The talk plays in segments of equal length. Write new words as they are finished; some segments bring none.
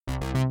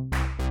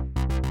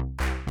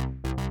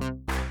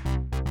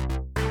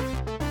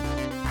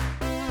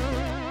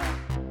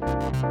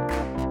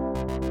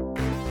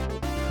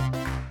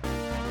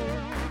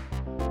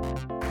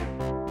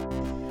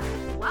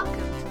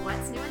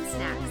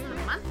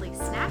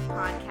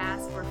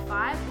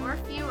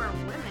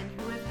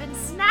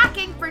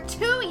snacking for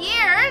 2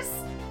 years.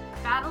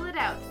 Battle it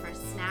out for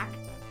snack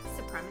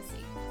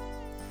supremacy.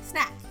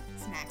 Snack.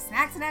 Snack,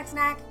 snack, snack,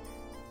 snack.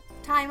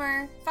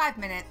 Timer, 5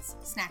 minutes.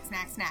 Snack,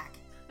 snack, snack.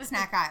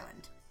 Snack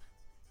Island.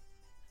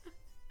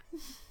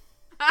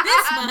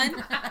 This month,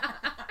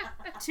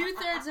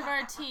 2/3 of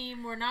our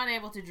team were not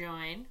able to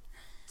join.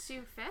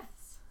 2/5?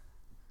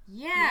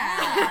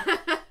 Yeah.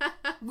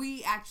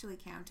 We actually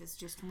count as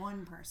just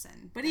one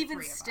person. But the even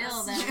three of still,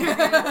 us.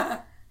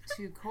 that would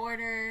be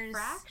 2/4.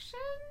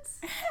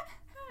 Fractions?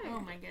 Oh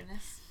my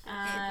goodness.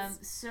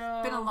 It's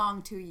been a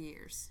long 2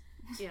 years.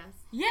 Yes.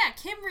 Yeah,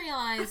 Kim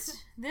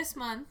realized this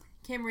month,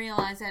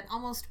 that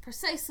almost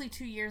precisely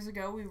 2 years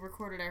ago we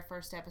recorded our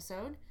first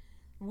episode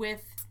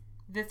with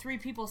the 3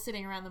 people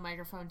sitting around the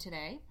microphone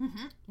today.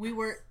 Mm-hmm. We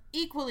were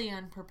equally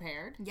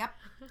unprepared. Yep.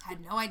 Had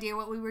no idea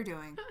what we were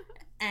doing.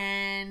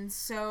 And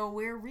so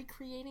we're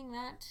recreating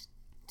that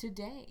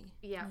today.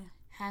 Yeah.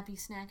 Happy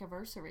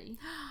Snackiversary.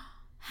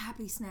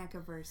 Happy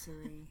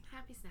Snackiversary.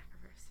 Happy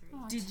snackiversary.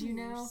 Oh, Did you 2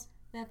 know years.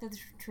 that the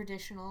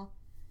traditional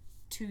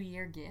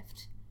 2-year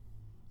gift,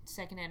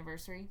 second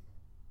anniversary,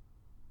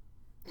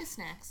 is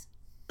snacks?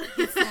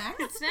 Snacks?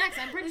 It's snacks,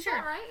 I'm pretty Is sure.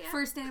 that right? Yeah.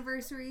 First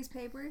anniversary is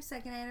paper.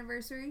 Second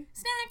anniversary,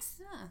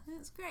 Snacks! oh,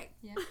 that's great.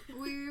 Yeah.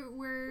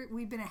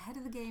 We've been ahead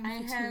of the game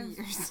I for have 2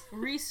 years.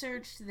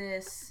 researched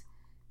this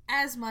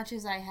as much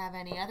as I have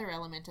any other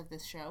element of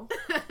this show.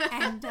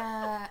 And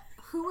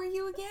who are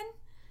you again?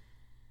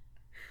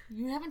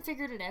 You haven't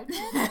figured it out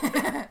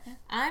yet?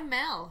 I'm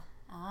Mel.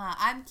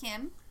 I'm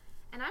Kim.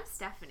 And I'm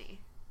Stephanie.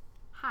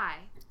 Hi.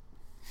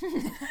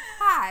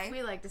 Hi.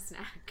 We like to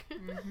snack.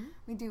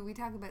 We do. We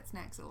talk about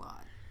snacks a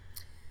lot.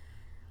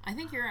 I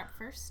think you're up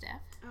first,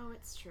 Steph. Oh,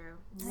 it's true.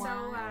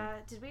 Wow.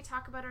 So, did we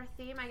talk about our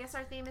theme? I guess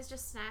our theme is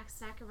just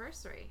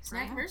snackiversary.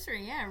 Right?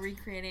 Snackiversary, yeah,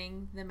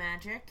 recreating the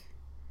magic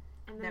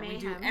And the that mayhem. we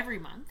do every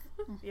month.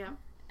 Yeah.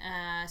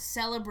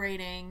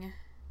 Celebrating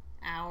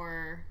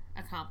our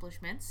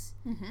accomplishments.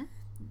 Mm-hmm.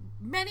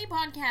 Many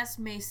podcasts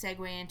may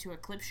segue into a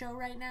clip show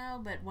right now,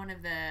 but one of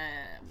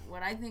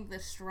what I think the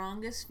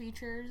strongest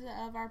features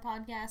of our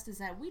podcast is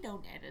that we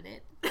don't edit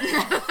it.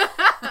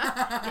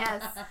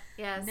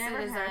 Yes, Never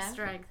it is our have.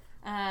 strength.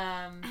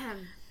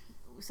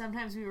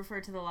 Sometimes we refer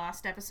to the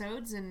lost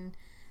episodes, and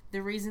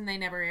the reason they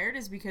never aired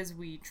is because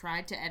we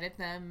tried to edit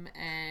them,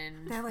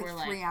 and They're like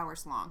we're 3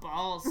 hours long.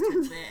 balls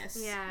to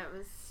this. Yeah, it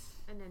was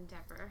an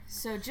endeavor.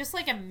 So just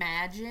like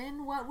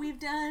imagine what we've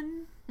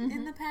done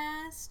in the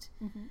past.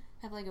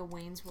 Have like a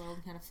Wayne's World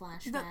kind of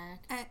flashback.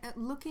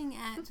 Looking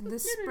at the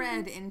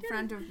spread in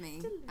front of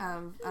me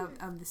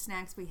of the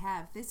snacks we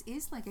have, this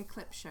is like a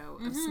clip show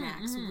of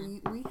snacks.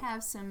 We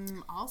have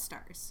some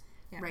all-stars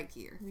right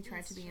here. We try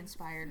to be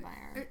inspired by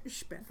our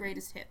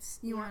greatest hits.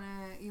 You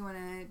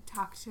wanna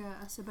talk to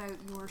us about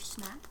your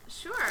snack?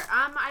 Sure.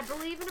 I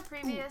believe in a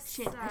previous.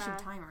 I should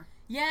timer.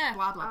 Yeah.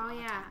 Blah blah Oh blah.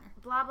 yeah. Timer.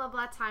 Blah blah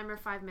blah. Timer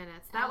 5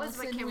 minutes. That was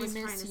what Allison, Kim we was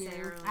trying miss to say you.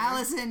 earlier.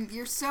 Allison,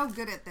 you're so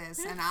good at this,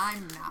 and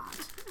I'm not.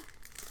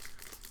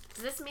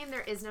 Does this mean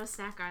there is no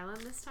Snack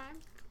Island this time?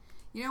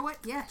 You know what?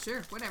 Yeah,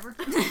 sure, whatever.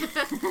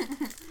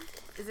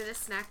 Is it a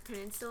snack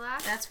peninsula?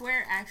 That's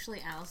where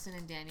actually Allison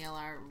and Danielle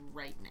are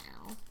right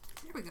now.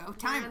 Here we go. We're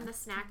Timer. in the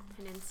snack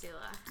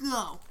peninsula.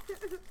 Go.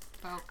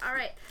 Oh. All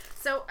right.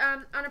 So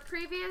on a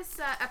previous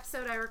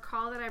episode, I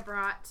recall that I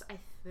brought, I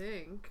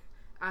think,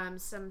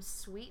 some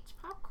sweet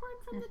popcorn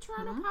from the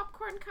Toronto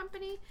Popcorn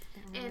Company.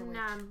 In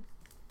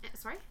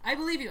sorry, I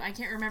believe you. I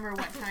can't remember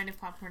what kind of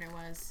popcorn it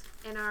was.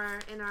 in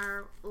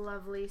our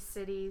lovely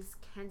city's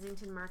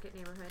Kensington Market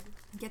neighborhood.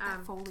 Get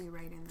that Foley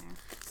right in there.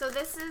 So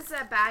this is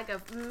a bag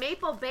of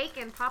maple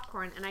bacon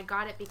popcorn, and I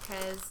got it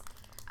because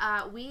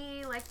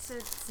we like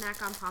to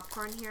snack on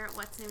popcorn here at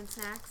What's New in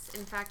Snacks.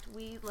 In fact,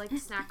 we like to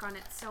snack on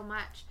it so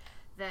much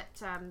that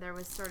there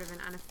was sort of an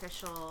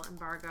unofficial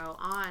embargo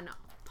on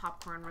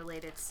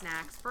popcorn-related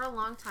snacks for a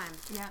long time.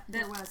 Yeah,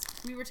 there was.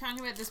 We were talking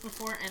about this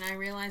before, and I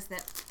realized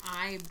that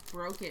I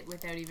broke it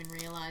without even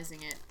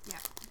realizing it. Yeah.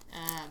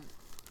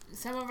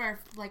 Some of our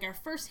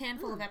first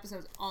handful of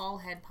episodes all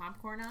had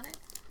popcorn on it,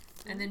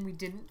 and then we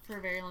didn't for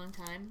a very long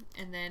time.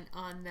 And then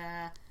on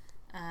the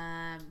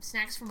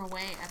Snacks from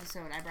Away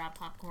episode, I brought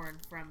popcorn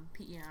from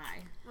PEI.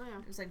 Oh, yeah.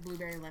 It was like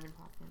blueberry lemon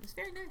popcorn. It was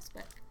very nice,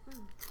 but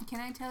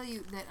Can I tell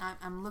you that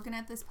I'm looking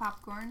at this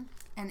popcorn,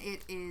 and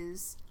it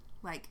is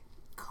like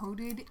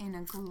coated in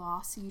a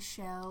glossy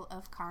shell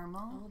of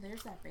caramel, oh,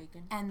 there's that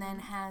bacon. and then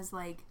has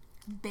like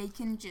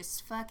bacon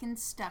just fucking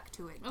stuck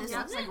to it. Oh, This yeah?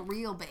 looks like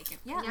real bacon.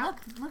 Yeah, Yeah.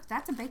 look,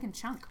 that's a bacon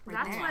chunk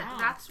right there.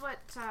 That's what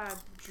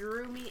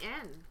drew me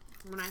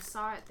in when I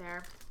saw it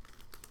there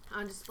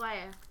on display.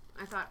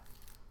 I thought,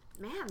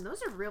 man,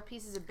 those are real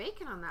pieces of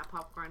bacon on that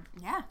popcorn.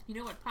 Yeah. You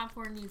know what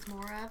popcorn needs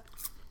more of?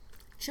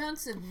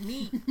 Chunks of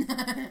meat.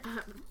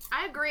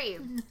 I agree.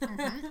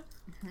 Damn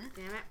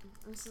it.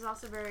 This is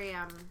also very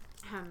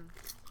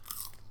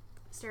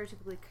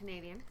stereotypically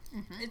Canadian.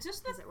 It's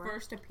just the Does it work?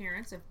 first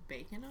appearance of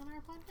bacon on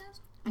our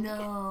podcast.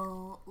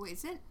 No, wait,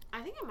 is it?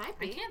 I think it might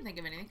I be. can't think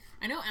of anything.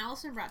 I know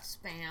Allison brought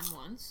Spam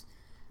once.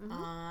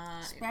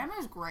 Spam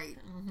is great.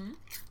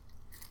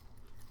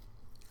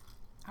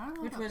 I don't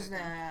know which about was the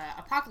bacon.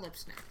 Apocalypse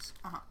Snacks.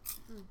 Uh-huh.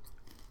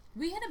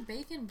 We had a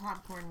bacon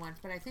popcorn once,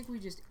 but I think we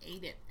just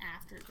ate it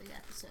after the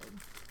episode.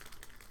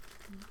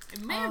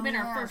 It may have been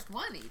our first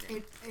one,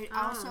 even. It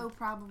also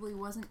probably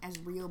wasn't as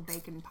real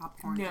bacon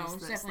popcorn. No, as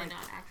it's this. definitely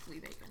Like, not actually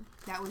bacon.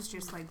 that was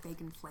just like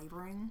bacon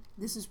flavoring.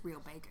 This is real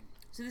bacon.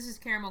 So this is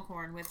caramel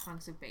corn with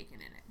hunks of bacon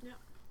in it.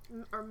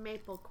 Yeah. Or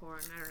maple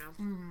corn. I don't know.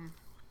 Mm-hmm.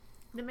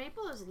 The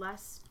maple is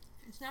less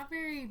It's not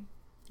very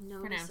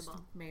pronounced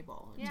noticeable.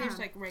 maple. It Yeah. tastes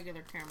like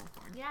regular caramel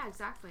corn. Yeah,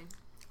 exactly.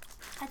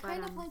 I But,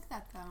 kind of like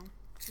that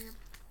though.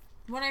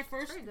 When I It's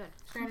first very good.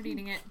 started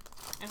eating it,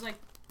 I was like,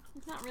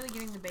 it's not really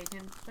getting the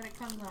bacon, but it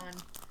comes on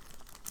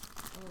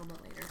a little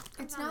bit later.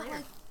 It's on not later.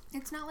 like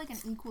it's not like an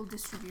equal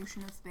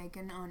distribution of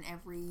bacon on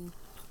every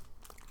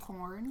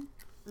corn,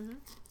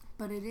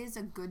 but it is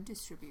a good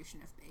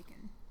distribution of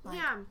bacon. Like,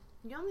 Yeah,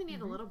 you only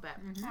need a little bit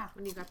Yeah.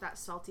 when you got that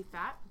salty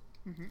fat,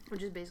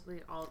 which is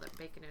basically all that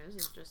bacon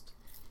is just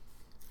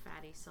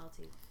fatty,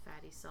 salty,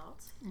 fatty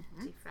salt,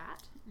 salty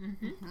fat.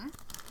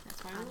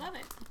 That's why we love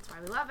it. That's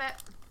why we love it.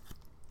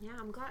 Yeah,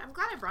 I'm glad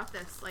I brought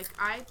this. Like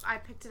I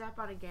picked it up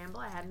on a gamble.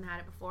 I hadn't had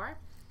it before,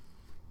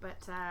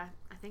 but I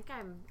think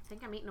I'm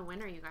eating a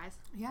winner, you guys.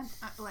 Yeah,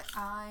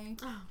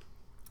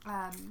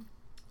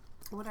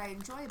 what I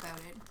enjoy about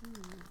it,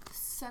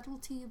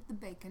 subtlety of the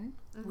bacon,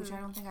 which I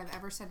don't think I've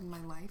ever said in my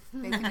life.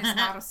 Bacon is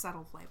not a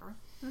subtle flavor.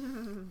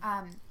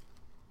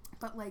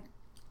 But like,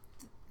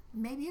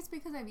 maybe it's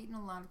because I've eaten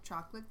a lot of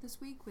chocolate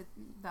this week with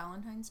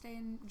Valentine's Day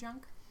and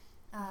junk.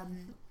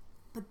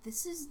 But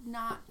this is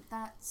not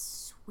that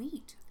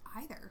sweet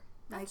either.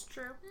 Like, That's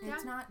true.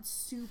 it's not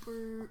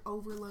super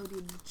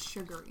overloaded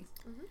sugary.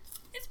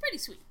 It's pretty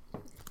sweet.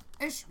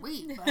 It's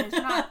sweet, but it's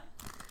not.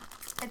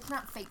 It's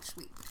not fake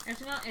sweet. It's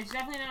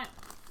definitely not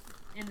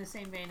in the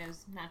same vein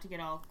as, not to get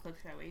all clip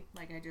showy,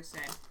 like I just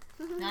said.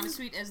 Not as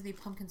sweet as the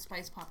pumpkin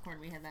spice popcorn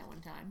we had that one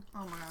time.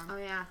 Oh my god. Oh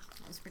yeah.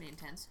 That was pretty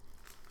intense.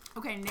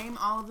 Okay, name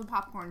all of the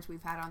popcorns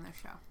we've had on this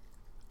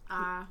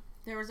show.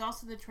 There was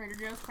also the Trader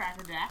Joe's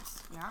Cracker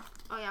Jacks. Yeah.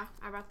 Oh yeah.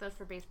 I brought those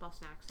for baseball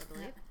snacks, I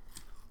believe.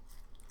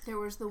 There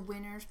was the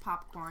Winners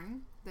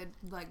popcorn, the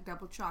like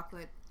double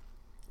chocolate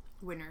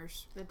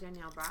Winners. That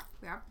Danielle brought.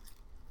 Yeah.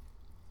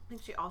 I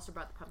think she also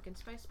brought the pumpkin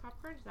spice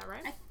popcorn. Is that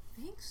right? I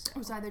think so. It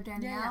was either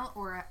Danielle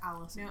or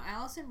Allison. No,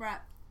 Allison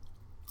brought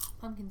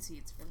pumpkin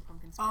seeds for the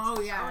pumpkin spice. Oh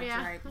yeah, Oh, that's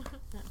yeah. right.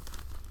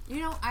 You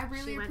know, I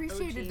really She went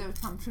appreciated OG. those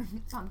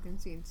pumpkin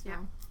seeds. Yeah.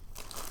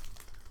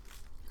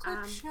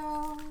 Clip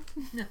show.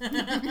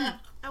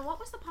 And what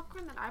was the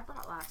popcorn that I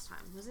brought last time?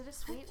 Was it a I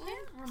sweet one?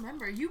 can't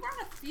remember. You brought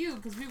a few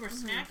because we were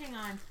snacking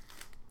on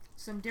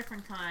some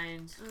different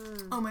kinds.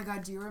 Oh my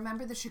god, do you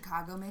remember the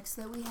Chicago mix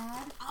that we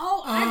had?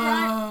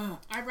 Oh,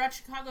 I brought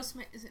Chicago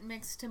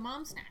mix to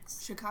Mom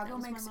Snacks. Chicago That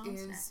was my mix mom's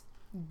is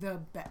snack. the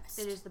best.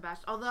 It is the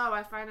best. Although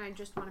I find I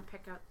just want to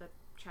pick out the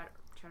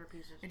cheddar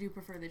pieces. I do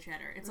prefer the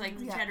cheddar. It's like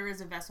Yeah. cheddar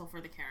is a vessel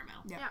for the caramel.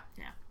 Yeah.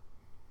 Yeah.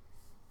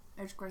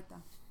 It's great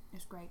though.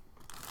 It's great.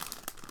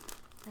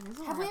 That is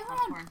a Have lot we of ever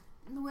popcorn.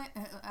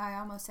 I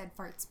almost said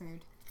fart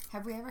smeared.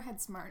 Have we ever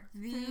had smart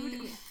The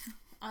food?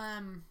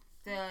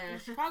 the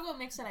Chicago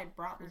mix that I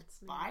brought was That's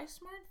by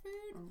Smart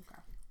Food,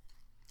 Okay.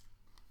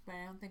 but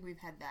I don't think we've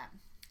had that.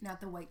 Not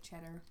the white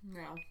cheddar.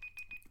 No,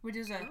 which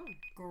is a Oh.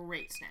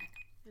 great snack.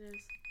 It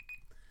is.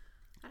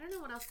 I don't know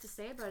what else to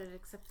say about it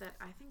except that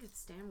I think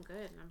it's damn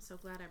good, and I'm so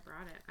glad I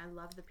brought it. I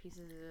love the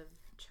pieces of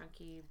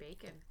chunky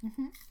bacon.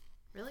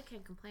 Really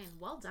can't complain.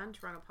 Well done,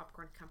 Toronto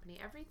Popcorn Company.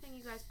 Everything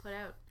you guys put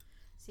out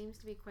seems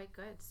to be quite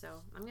good,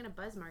 so I'm going to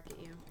buzz market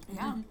you.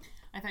 Yeah.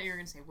 I thought you were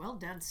gonna say, "Well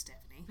done,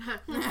 Stephanie."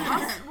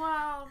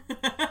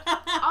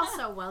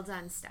 Also, well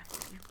done,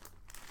 Stephanie.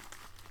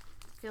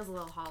 Feels a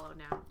little hollow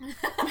now.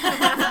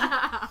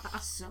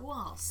 So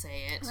I'll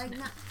say it. Like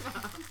not,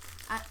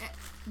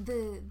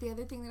 the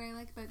other thing that I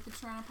like about the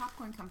Toronto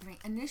Popcorn Company,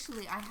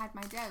 initially I had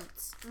my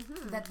doubts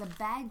that the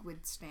bag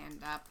would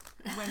stand up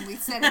when we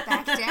set it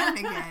back down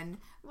again.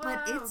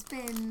 But Whoa. it's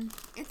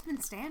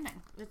been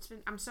standing.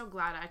 I'm so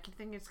glad. I could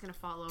think it's going to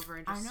fall over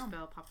and I just know.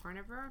 spill popcorn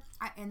everywhere.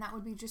 And that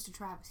would be just a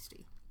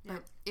travesty.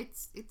 But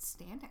it's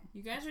standing.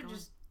 You guys are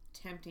just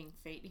tempting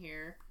fate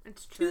here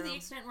It's true. to the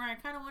extent where I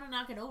kind of want to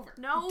knock it over.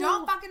 No.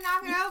 Don't fucking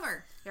knock it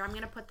over. Here, I'm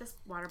going to put this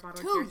water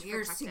bottle 2 here to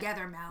years protect it.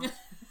 together, Mel.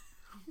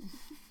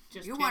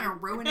 Just You want to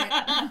kidding. ruin it.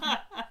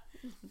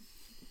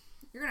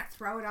 You're going to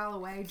throw it all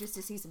away just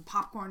to see some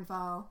popcorn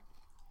fall.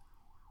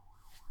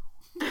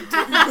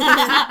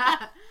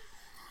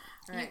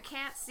 You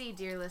can't see,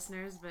 dear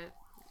listeners, but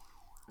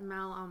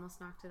Mel almost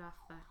knocked it off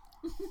the...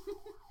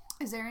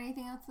 Is there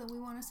anything else that we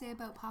want to say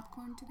about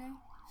popcorn today?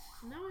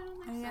 No, I don't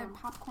think Any so. other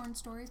popcorn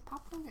stories?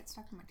 Popcorn gets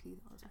stuck in my teeth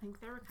all the I time.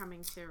 think they were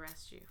coming to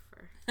arrest you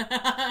for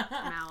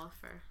Mel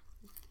for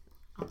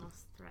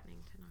almost threatening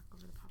to knock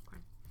over the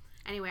popcorn.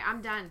 Anyway,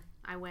 I'm done.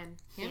 I win.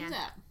 The Hands end.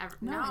 up.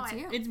 No, it's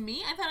you. It's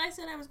me? I thought I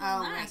said I was going Oh,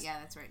 last. right. Yeah,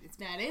 that's right. It's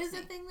That is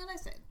the thing that I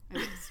said. It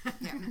is.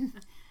 Yeah.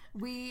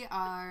 We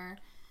are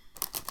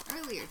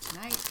earlier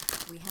tonight.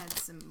 We had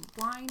some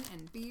wine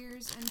and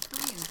beers and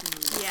Korean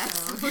food. Yes,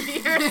 So. we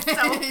are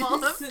so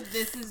full of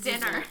This is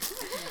dinner.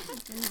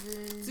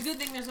 It's a good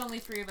thing there's only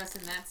 3 of us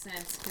in that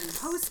sense, because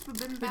Post we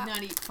could bibimbap.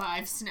 not eat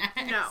 5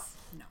 snacks.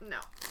 No,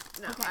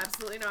 Okay.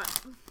 absolutely not.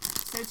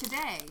 So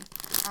today,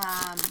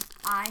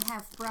 I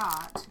have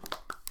brought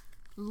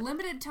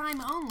limited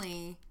time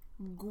only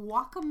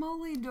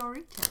guacamole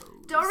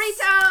Doritos. Doritos.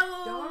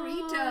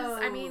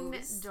 I mean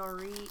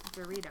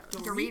Doritos.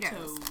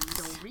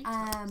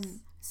 Doritos.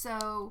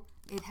 So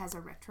it has a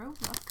retro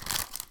look.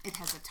 It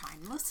has a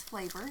timeless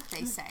flavor,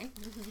 they say.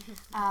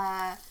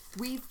 The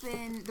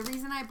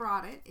reason I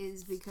brought it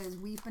is because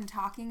we've been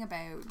talking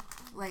about,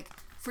 like,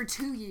 for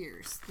 2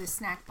 years, the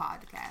Snack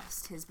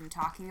Podcast has been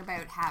talking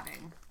about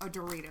having a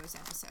Doritos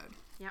episode.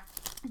 Yep.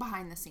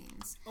 Behind the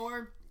scenes.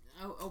 Or,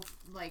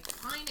 like,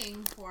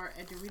 pining for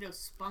a Doritos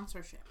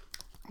sponsorship.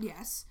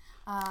 Yes.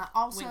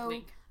 Also, Wink,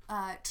 wink.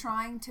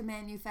 Trying to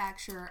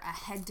manufacture a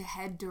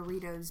head-to-head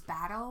Doritos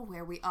battle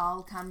where we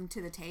all come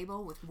to the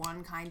table with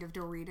one kind of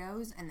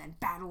Doritos and then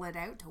battle it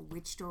out to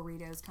which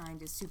Doritos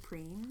kind is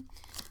supreme.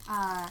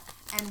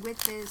 And with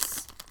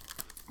this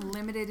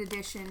limited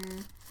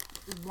edition,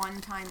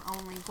 one-time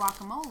only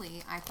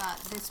guacamole, I thought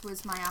this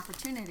was my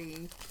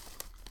opportunity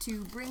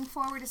to bring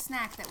forward a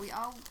snack that we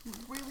all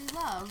really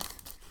love,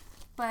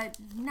 but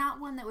not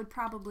one that would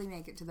probably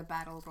make it to the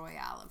battle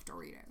royale of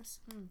Doritos.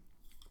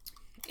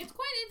 It's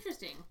quite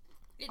interesting.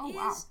 It is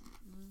wow.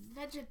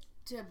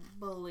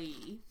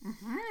 vegetable-y.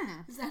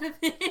 Mm-hmm. Is that a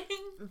thing?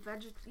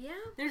 Yeah.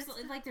 There's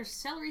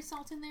celery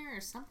salt in there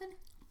or something?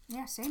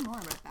 Yeah, say more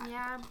about that.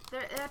 Yeah,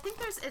 I think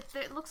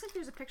it looks like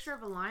there's a picture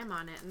of a lime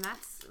on it, and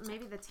that's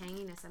maybe the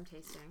tanginess I'm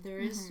tasting. There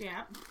is,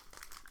 yeah.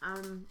 I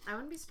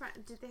wouldn't be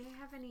surprised. Did they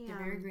have any They're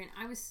very green.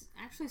 I was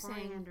actually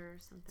saying coriander or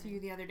something to you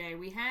the other day,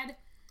 we had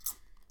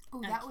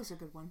Oh, that was a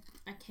good one.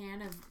 a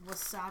can of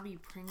wasabi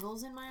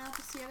Pringles in my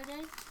office the other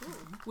day,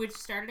 which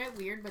started out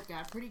weird but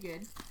got pretty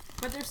good.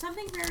 But there's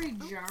something very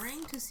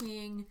jarring to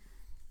seeing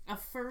a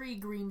furry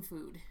green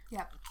food,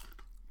 Yep,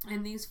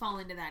 and these fall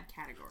into that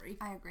category.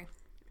 I agree.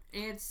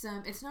 It's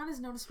not as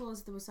noticeable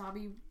as the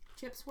wasabi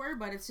chips were,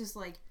 but it's just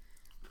like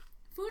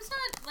food's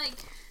not like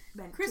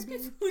Meant to crispy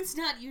be. food's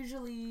not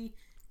usually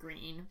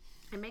green.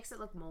 It makes it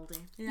look moldy.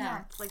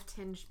 Yeah. It's like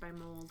tinged by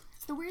mold.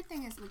 The weird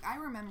thing is, like, I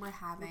remember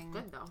having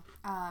Good though.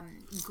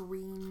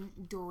 green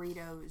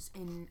Doritos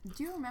in.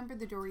 Do you remember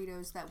the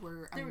Doritos that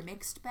were a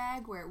mixed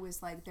bag where it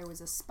was like there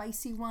was a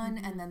spicy one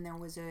and then there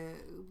was a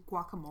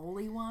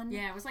guacamole one?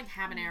 Yeah, it was like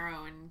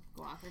habanero and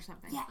guac or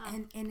something. Yeah,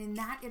 and in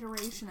that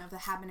iteration of the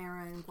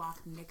habanero and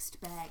guac mixed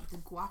bag, the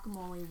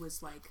guacamole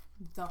was like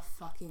the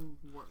fucking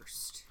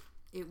worst.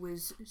 It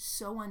was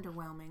so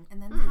underwhelming.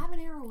 And then the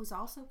habanero was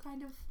also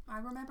kind of, I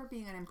remember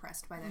being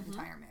unimpressed by that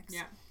entire mix.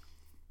 Yeah.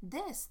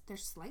 They're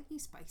slightly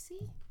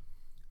spicy.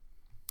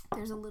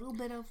 There's a little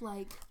bit of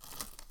like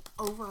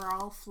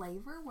overall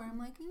flavor where I'm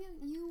like,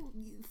 you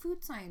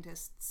food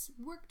scientists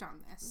worked on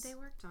this. They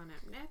worked on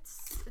it.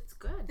 It's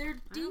good. They're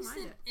I don't mind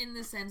decent in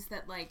the sense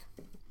that, like,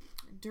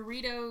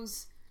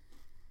 Doritos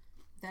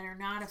that are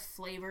not a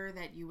flavor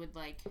that you would,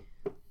 like,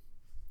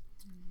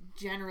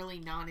 generally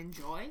not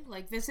enjoy.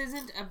 Like, this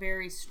isn't a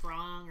very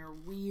strong or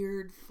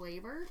weird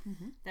flavor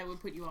that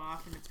would put you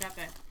off, and it's got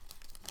that,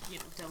 you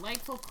know,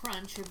 delightful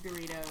crunch of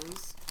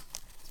Doritos,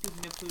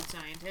 speaking of food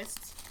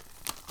scientists.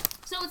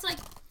 So it's, like,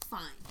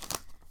 fine.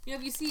 You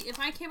know, if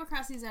I came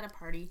across these at a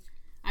party,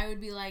 I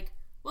would be like,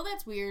 well,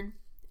 that's weird,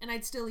 and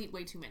I'd still eat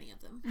way too many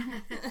of them.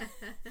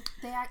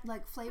 They act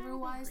like flavor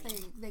wise,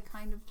 they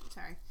kind of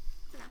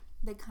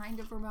they kind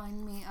of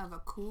remind me of a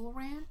Cool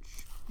Ranch.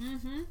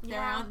 Mm-hmm.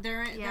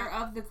 They're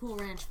of the Cool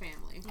Ranch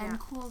family. And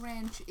Cool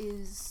Ranch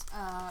is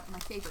my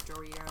favorite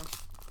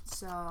Dorito.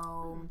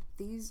 So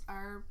these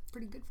are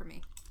pretty good for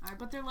me.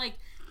 But they're like,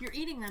 you're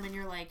eating them and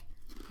you're like,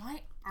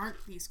 why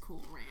aren't these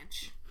Cool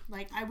Ranch?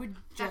 Like, I would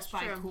just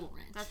buy Cool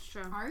Ranch. That's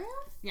true. Are you?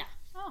 Yeah.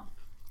 Oh.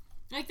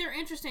 Like, they're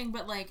interesting,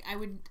 but like,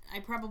 I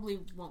probably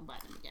won't buy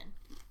them again.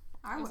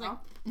 I was will. like,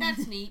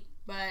 that's neat,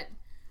 but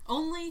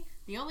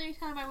the only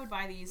time I would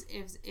buy these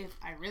is if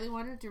I really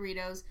wanted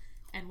Doritos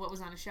and what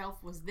was on a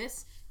shelf was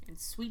this and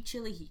Sweet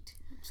Chili Heat.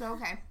 So,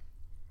 okay.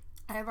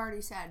 I have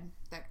already said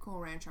that Cool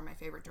Ranch are my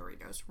favorite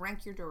Doritos.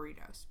 Rank your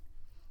Doritos.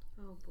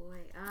 Oh boy.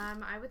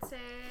 I would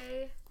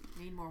say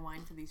Need more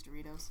wine for these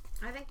Doritos.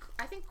 I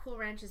think Cool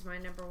Ranch is my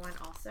number one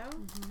also.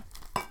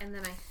 And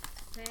then I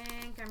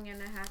think I'm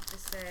gonna have to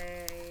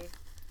say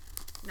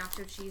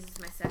Nacho Cheese is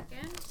my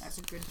second. That's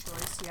a good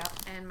choice, yep.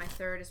 And my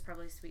third is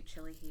probably Sweet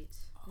Chili Heat.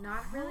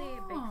 Not really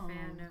a big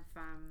fan of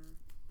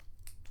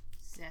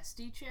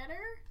Zesty cheddar?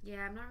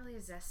 yeah, I'm not really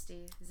a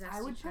zesty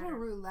I would put cheddar. a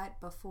roulette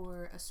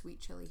before a Sweet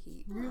Chili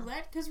Heat.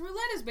 Roulette? Because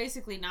roulette is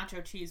basically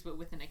nacho cheese, but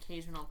with an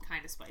occasional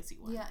kind of spicy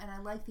one. Yeah, and I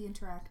like the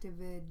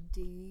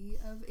interactivity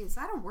of... Is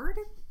that a word?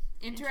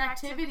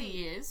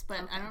 Interactivity is, but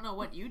I don't know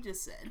what you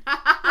just said.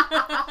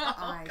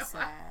 I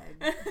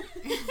said...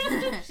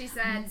 She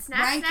said,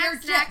 Rank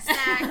your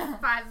snack,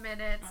 5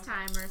 minutes,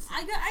 timers.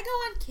 I go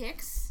on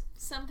kicks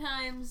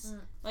sometimes.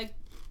 Like,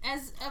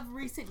 as of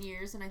recent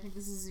years, and I think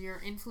this is your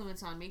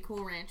influence on me,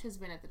 Cool Ranch has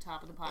been at the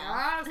top of the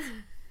pile. Yes.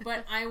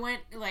 But I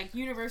went, like,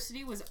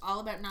 university was all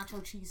about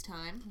nacho cheese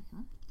time.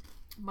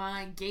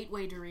 My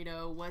gateway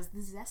Dorito was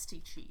the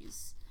zesty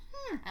cheese.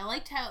 I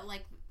liked how,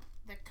 like,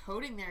 the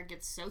coating there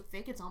gets so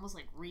thick it's almost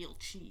like real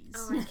cheese.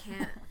 Oh, I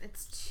can't.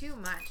 It's too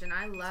much, and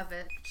I love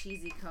it.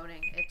 Cheesy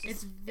coating.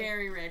 It's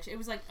very rich. It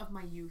was like of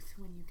my youth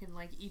when you can,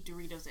 like, eat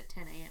Doritos at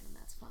 10 a.m. and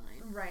that's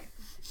fine. Right.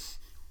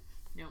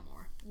 No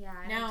more. Yeah,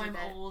 I Now don't do I'm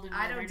that. old and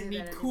I I don't do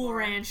need that Cool anymore.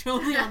 Ranch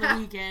only on the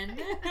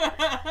weekend.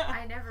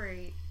 I never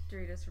eat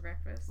Doritos for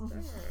breakfast.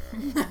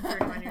 I'm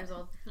 31 years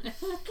old.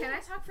 Can I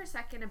talk for a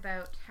second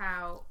about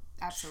how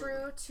Absolutely.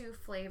 true to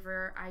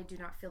flavor I do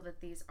not feel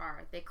that these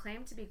are? They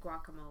claim to be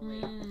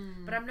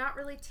guacamole, but I'm not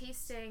really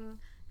tasting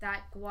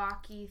that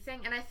guac-y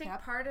thing. And I think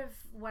part of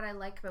what I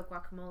like about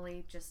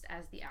guacamole just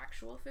as the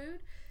actual food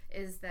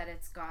is that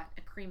it's got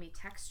a creamy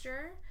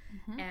texture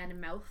and a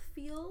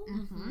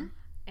mouthfeel.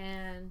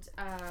 And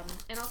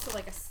also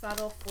like a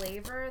subtle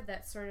flavor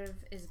that sort of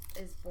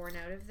is born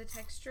out of the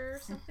texture or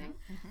something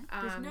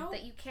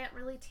that you can't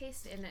really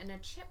taste in a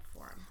chip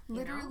form.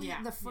 Literally,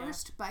 Yeah. the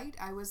first bite,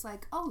 I was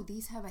like, "Oh,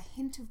 these have a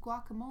hint of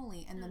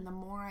guacamole," and then the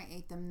more I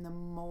ate them, the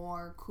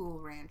more Cool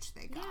Ranch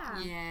they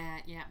got. Yeah,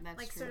 that's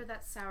Like true. sort of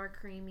that sour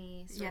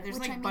creamy. Yeah, there's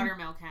Which like I mean-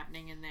 buttermilk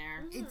happening in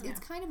there. It's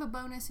kind of a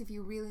bonus if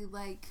you really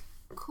like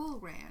Cool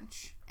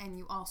Ranch and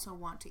you also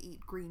want to eat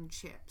green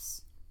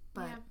chips,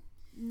 but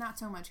not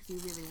so much if you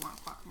really want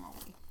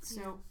guacamole.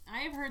 So I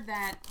have heard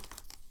that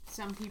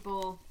some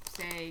people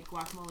say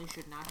guacamole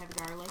should not have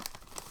garlic,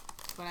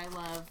 but I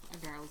love a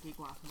garlicky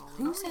guacamole.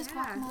 Who says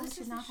yeah. guacamole Who should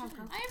says not it have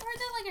shouldn't? garlic? I have heard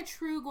that like a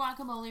true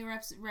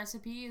guacamole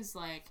recipe is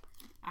like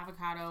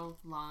avocado,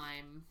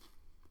 lime,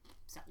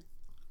 salt.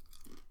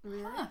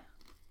 Really? Huh.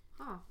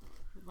 Oh,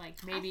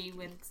 Like maybe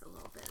with mix a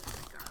little bit of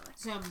the garlic.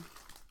 some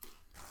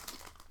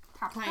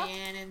Paprika?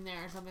 cayenne in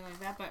there or something like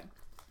that, but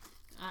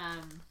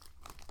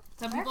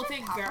some Did I people say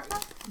think paprika?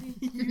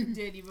 you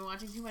did. You've been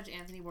watching too much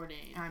Anthony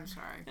Bourdain. I'm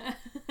sorry.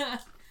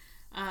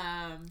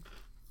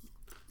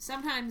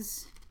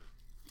 Sometimes,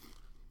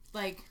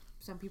 like,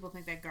 some people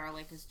think that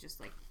garlic is just,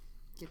 like,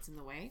 gets in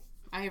the way.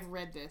 I have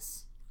read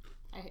this.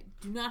 I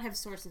do not have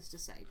sources to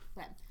cite,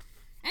 but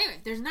anyway,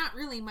 there's not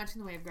really much in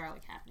the way of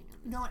garlic happening on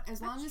this. You know what?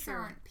 As long That's as there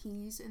true. aren't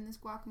peas in this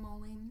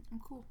guacamole, I'm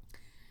cool.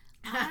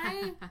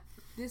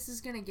 This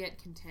is gonna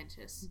get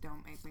contentious.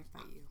 Don't make me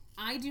fight you.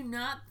 I do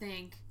not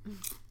think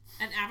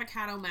an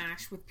avocado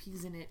mash with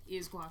peas in it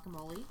is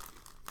guacamole.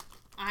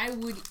 I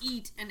would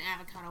eat an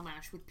avocado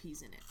mash with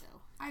peas in it, though.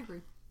 I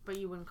agree. But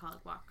you wouldn't call it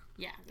guac.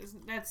 Yeah,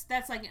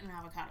 that's like an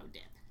avocado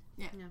dip.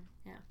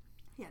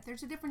 Yeah,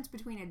 there's a difference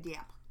between a dip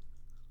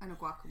and a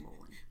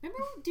guacamole.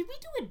 Remember, did we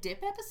do a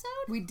dip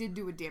episode? We did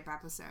do a dip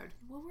episode.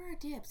 What were our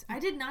dips? I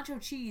did nacho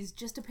cheese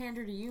just to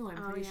pander to you, I'm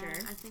pretty sure.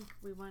 I think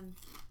we won.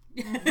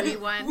 We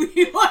won.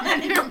 We won.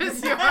 And it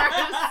was yours.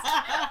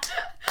 I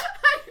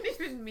didn't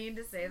even mean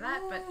to say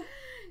that, but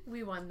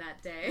we won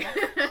that day.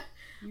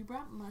 You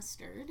brought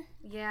mustard.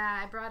 Yeah,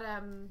 I brought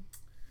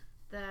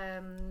the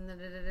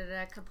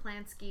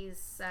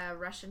Kaplansky's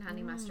Russian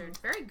honey mustard.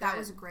 Very good. That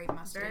was a great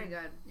mustard. Very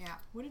good. Yeah.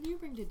 What did you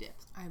bring to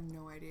dips? I have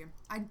no idea.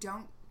 I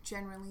don't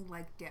generally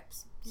like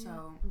dips,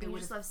 so But it you would.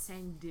 just love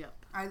saying dip.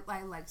 I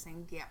like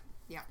saying dip.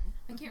 Yeah.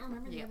 I can't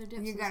remember the other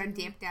dips. You Was gotta it-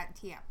 dip that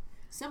tip.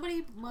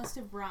 Somebody must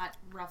have brought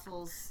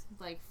Ruffles,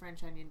 like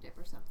French onion dip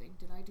or something.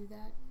 Did I do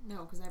that?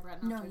 No, because I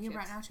brought nacho No, you chips.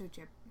 brought nacho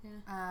chip.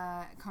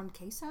 Yeah. Con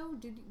queso?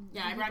 Did you?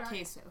 Yeah, I you brought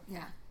queso. Yeah.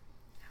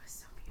 That was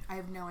so beautiful. I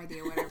have no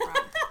idea what I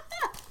brought.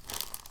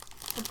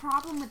 The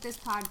problem with this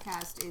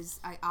podcast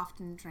is I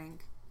often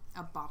drink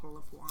a bottle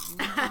of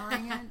wine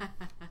during it.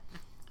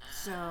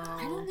 So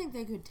I don't think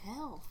they could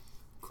tell.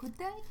 could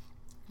they?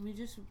 We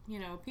just,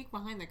 peek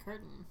behind the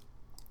curtain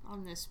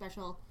on this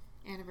special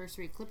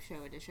anniversary clip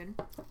show edition.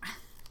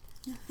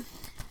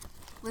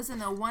 Listen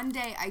though, one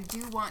day I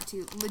do want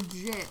to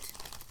legit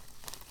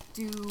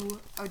do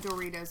a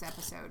Doritos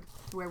episode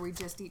where we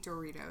just eat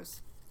Doritos.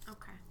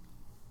 Okay.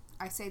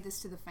 I say this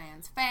to the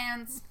fans.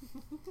 Fans!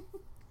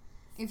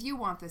 If you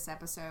want this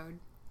episode,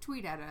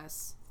 tweet at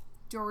us.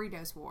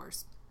 Doritos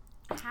Wars.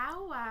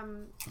 How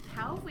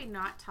have we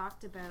not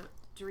talked about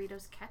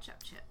Doritos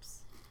ketchup chips?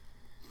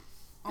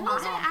 Oh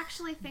Those my I god.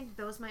 actually think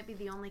those might be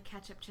the only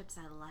ketchup chips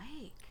I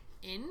like.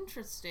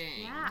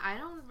 Interesting. Yeah, I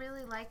don't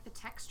really like the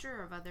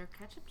texture of other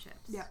ketchup chips.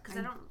 Yeah, because I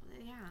and don't.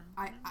 Yeah.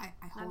 I Not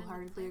into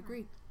wholeheartedly flavor.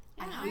 agree.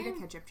 Yeah, I hate a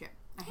ketchup chip.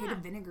 I hate a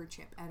vinegar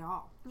chip at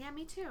all. Yeah,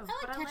 me too. I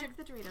but like I ketchup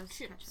like the Doritos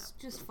chips ketchup.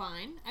 just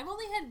fine. I've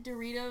only had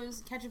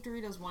ketchup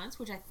Doritos once,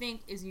 which I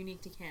think is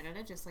unique to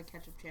Canada, just like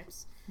ketchup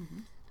chips.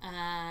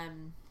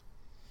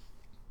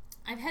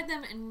 I've had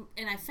them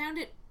and I found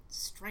it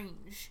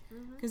strange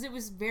because it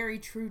was very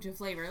true to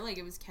flavor. Like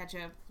it was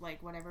ketchup,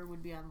 like whatever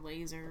would be on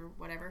Lay's or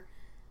whatever,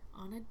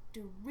 on a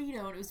Dorito,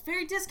 and it was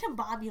very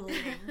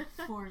discombobulating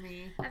for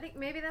me. I think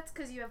maybe that's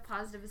because you have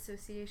positive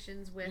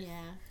associations with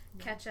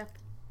ketchup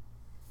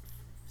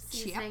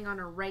seasoning on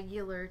a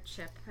regular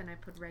chip, and I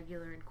put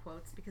regular in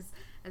quotes because,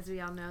 as we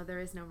all know, there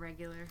is no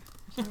regular.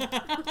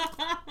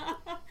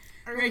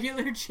 A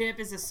regular chip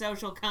is a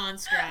social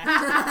construct.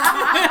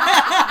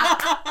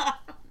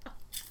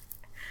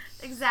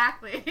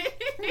 Exactly.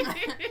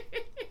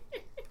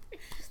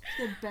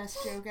 The best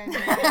joke I've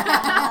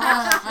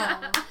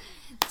made.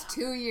 It's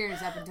 2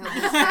 years up until this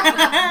show.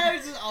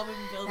 It's just all been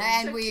building.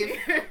 And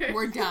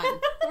we're done.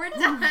 We're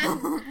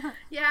done.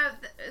 Yeah,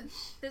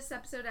 this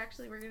episode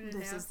actually we're going to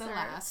This announce is the our,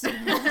 last.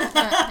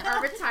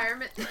 our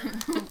retirement.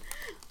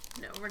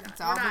 No, we're not.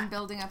 It's all We're been not.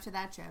 building up to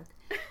that joke.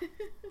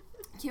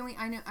 Can we?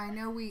 I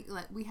know.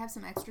 We have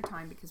some extra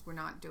time because we're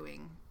not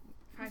doing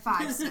 5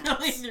 There's snacks.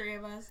 only 3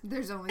 of us.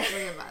 There's only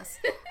 3 of us.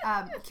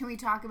 Can we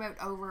talk about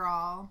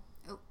overall?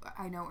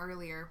 I know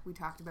earlier we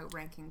talked about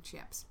ranking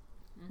chips.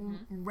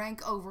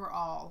 Rank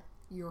overall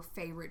your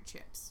favorite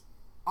chips.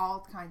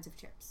 All kinds of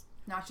chips,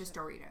 not just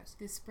Doritos.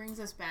 This brings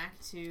us back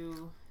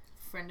to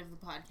friend of the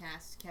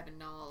podcast, Kevin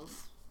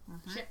Null's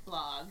chip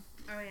blog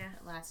Oh, yeah.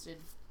 that lasted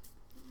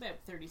about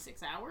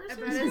 36 hours.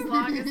 About as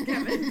long as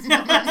Kevin's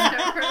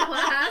ever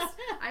last.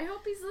 I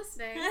hope he's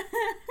listening.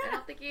 I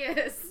don't think he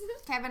is.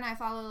 Kevin, I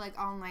follow like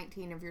all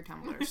 19 of your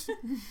Tumblrs.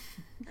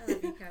 I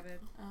love you, Kevin.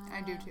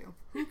 I do too.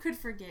 Who could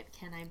forget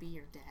Can I Be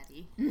Your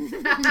Daddy?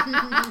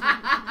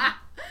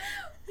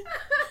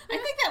 I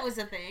think that was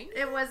a thing.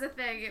 It was a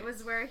thing. It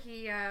was where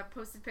he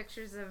posted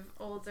pictures of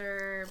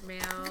older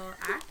male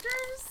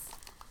actors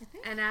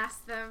and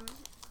asked them,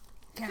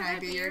 Can I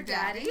be your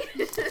daddy?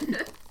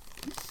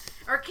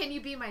 Or can you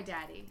be my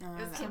daddy? Oh,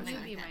 It was, that can was you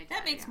like be that. my daddy?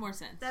 That makes more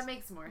sense. That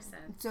makes more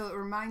sense. So it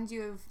reminds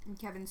you of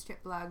Kevin's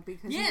chip blog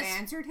because Yes, you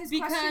answered his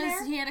because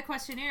questionnaire? he had a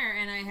questionnaire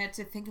and I had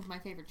to think of my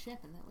favorite chip,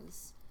 and that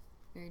was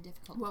very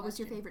difficult. What was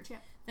your question. favorite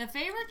chip? The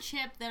favorite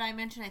chip that I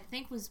mentioned, I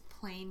think, was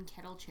plain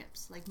kettle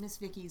chips, like Miss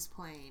Vicky's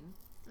plain.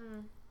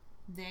 Mm.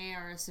 They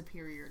are a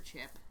superior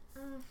chip.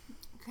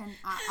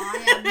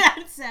 I am.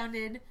 That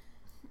sounded.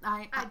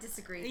 I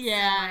disagree.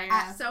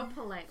 Yeah. So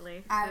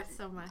politely. I-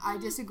 so much. I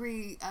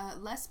disagree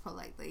less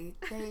politely.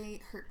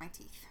 They hurt my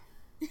teeth.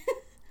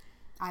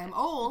 I am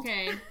old.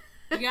 Okay,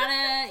 you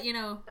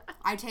gotta,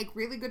 I take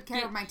really good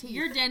care of my teeth.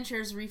 Your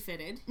denture's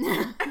refitted. They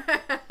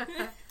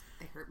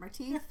hurt my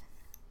teeth.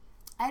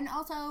 And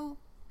also,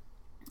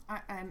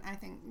 I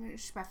think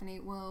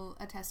Stephanie will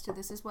attest to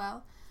this as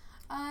well,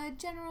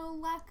 general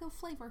lack of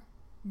flavor.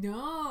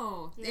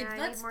 No, Yeah, I it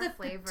lets need more the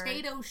flavor.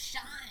 potato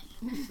shine.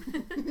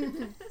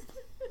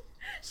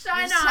 Shine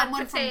There's on,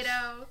 someone from-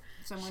 potato.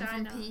 Someone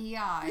Shine from on.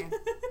 PEI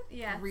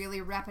Yeah. really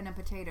repping a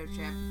potato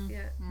chip.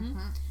 Yeah.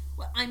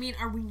 Well, I mean,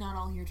 are we not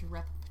all here to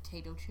rep a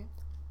potato chip?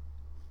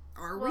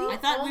 Are we? Well, I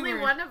thought we only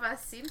were- one of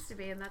us seems to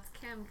be, and that's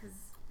Kim, because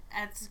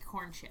That's a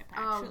corn chip,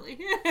 Oh. actually.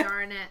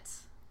 darn it.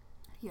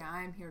 Yeah,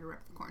 I am here to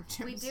rep the corn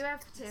chips. We do have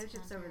potato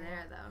chips over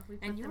there, though. We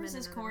put And them yours in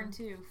is another corn, one.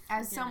 too.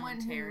 As Freaking someone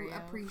Ontario. who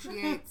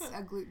appreciates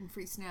a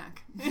gluten-free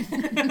snack.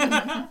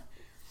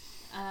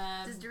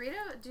 Does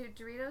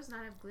Doritos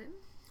not have gluten?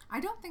 I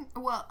don't think.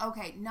 Well,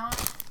 okay, not.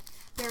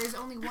 There is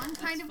only one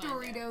kind of Let's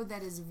find Dorito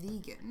that is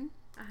vegan,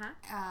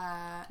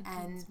 Uh-huh.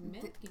 Contains and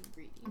milk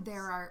ingredients.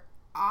 there are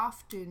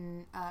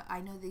often. I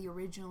know the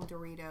original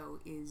Dorito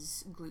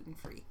is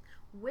gluten-free.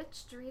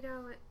 Which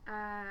Dorito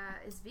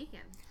is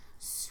vegan?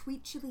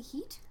 Sweet chili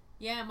heat.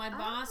 Yeah, my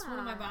boss, one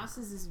of my Ah.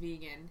 bosses is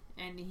vegan,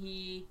 and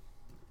he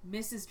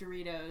misses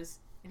Doritos,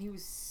 and he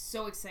was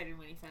so excited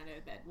when he found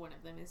out that one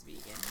of them is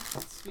vegan.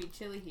 Sweet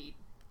chili heat.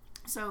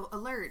 So,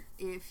 alert,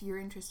 if you're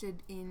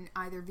interested in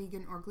either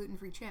vegan or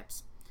gluten-free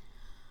chips,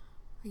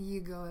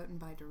 you go out and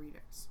buy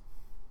Doritos.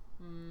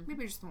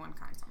 Maybe just the one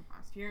kind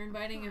sometimes. If you're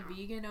inviting a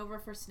vegan over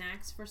for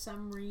snacks for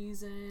some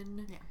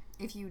reason, Yeah,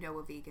 if you know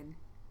a vegan.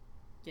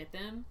 get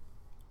them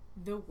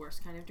the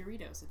worst kind of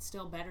Doritos. It's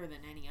still better than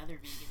any other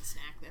vegan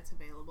snack that's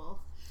available.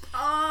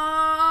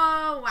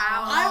 Oh,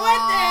 wow. I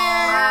went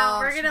there! Wow,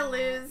 we're going to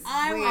lose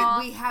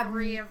We have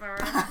 3 of our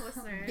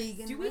listeners.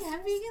 vegan Do we listeners.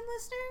 have vegan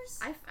listeners?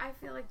 I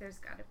feel like there's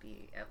got to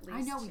be at least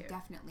I know 2. we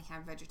definitely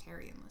have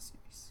vegetarian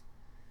listeners.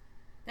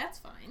 That's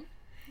fine.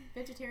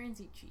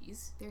 Vegetarians eat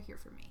cheese. They're here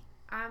for me.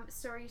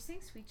 So are you saying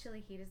sweet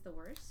chili heat is the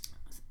worst?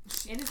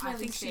 It is my I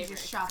think least she favorite.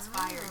 just shots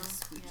fired. Oh.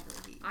 Sweet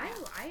chili heat.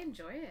 I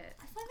enjoy it.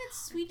 I find that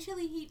sweet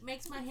chili heat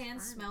makes my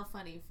hands fun. smell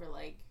funny for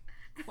like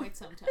quite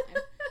some time.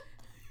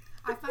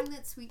 I find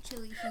that sweet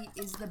chili heat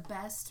is the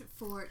best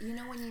for, you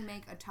know, when you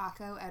make a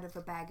taco out of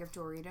a bag of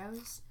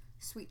Doritos?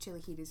 Sweet chili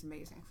heat is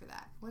amazing for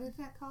that. What is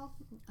that called?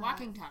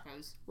 Walking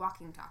tacos.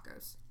 Walking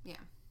tacos. Yeah.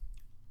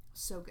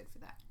 So good for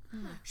that.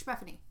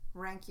 Stephanie,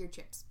 rank your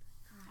chips.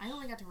 I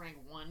only got to rank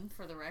 1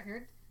 for the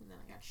record, and then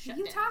I got shut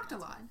You down. talked a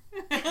lot.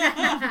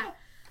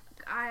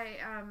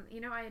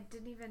 I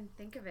didn't even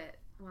think of it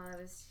while I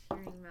was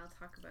hearing Mel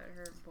talk about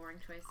her boring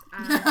choice.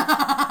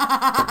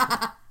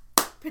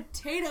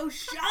 Potato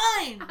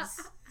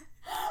shines!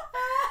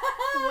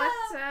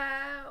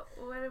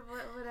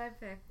 What would I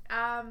pick?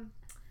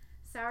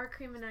 Sour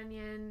cream and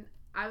onion.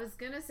 I was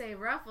gonna say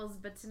Ruffles,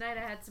 but tonight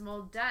I had some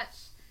Old Dutch,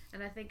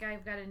 and I think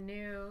I've got a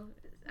new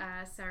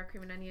sour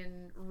cream and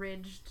onion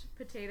ridged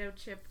potato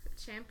chip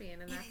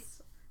champion, and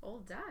that's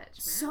Old Dutch, man.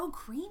 So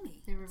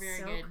creamy. They were very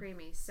so good.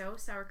 creamy, so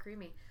sour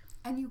creamy,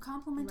 And you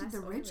complimented Less the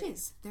oily.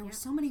 ridges. There were Yep.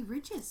 so many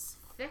ridges.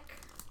 thick.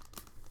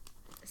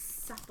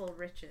 supple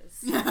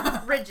ridges.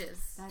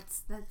 Ridges.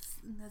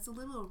 That's a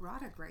little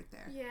erotic right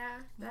there. Yeah,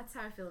 that's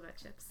how I feel about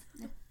chips.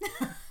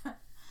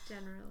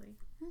 Generally.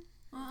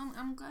 Well,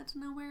 I'm glad to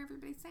know where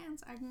everybody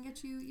stands. I can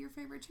get you your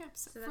favorite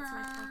chips So for that's my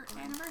our top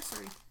one.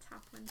 anniversary.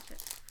 Top one chip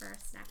for our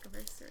snack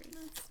anniversary.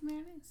 That's very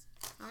nice.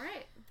 All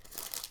right.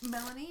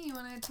 Melanie, you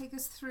want to take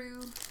us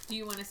through? Do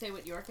you want to say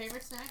what your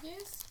favorite snack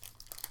is?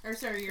 Or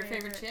sorry, your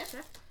favorite chip?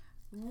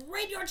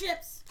 Rate your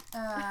chips!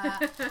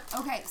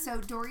 Okay, so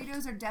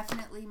Doritos are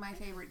definitely my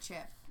favorite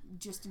chip,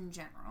 just in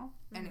general,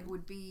 and it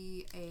would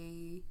be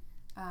a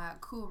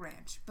Cool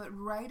Ranch. But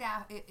right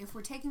after, if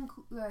we're taking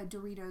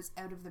Doritos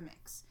out of the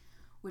mix,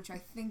 which I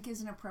think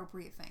is an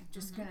appropriate thing,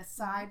 just gonna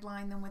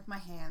sideline them with my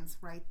hands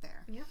right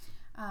there. Yep.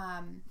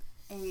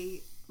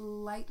 A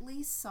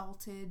lightly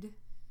salted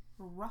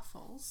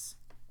Ruffles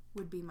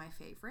would be my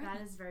favorite.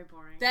 That is very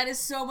boring. That is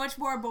so much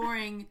more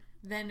boring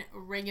than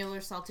regular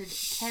salted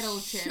kettle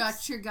chips.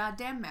 Shut your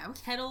goddamn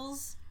mouth.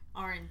 Kettles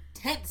are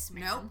intense,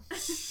 man. Nope.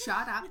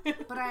 Shut up.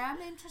 But I am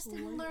interested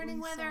in learning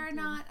whether or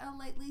not a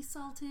lightly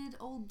salted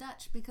Old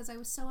Dutch, because I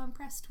was so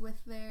impressed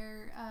with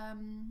their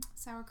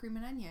sour cream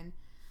and onion.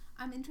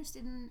 I'm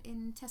interested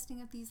in testing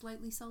out these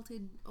lightly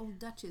salted Old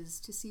Dutches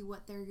to see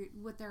what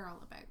they're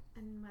all about.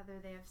 And whether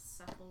they have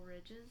supple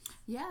ridges.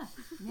 Yeah.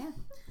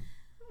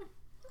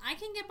 I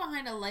can get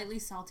behind a lightly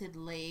salted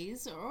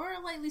Lay's or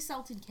a lightly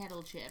salted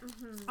kettle chip.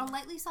 A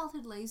lightly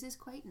salted Lay's is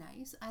quite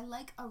nice. I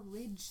like a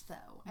ridge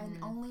though, and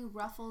only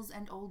Ruffles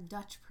and Old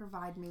Dutch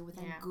provide me with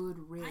a good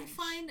ridge.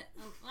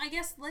 I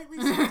guess lightly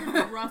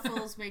salted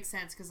Ruffles makes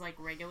sense because like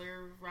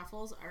regular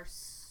Ruffles are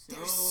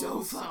they're so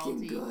fucking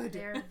salty. good.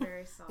 They're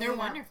very salty. They're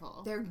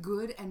wonderful. They're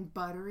good and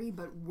buttery,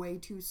 but way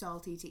too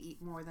salty to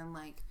eat more than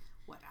like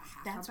a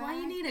half. That's a why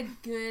you bag? need a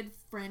good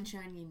French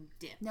onion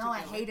dip. No, I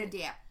hate a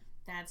dip.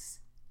 That's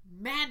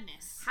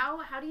madness.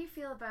 How do you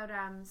feel about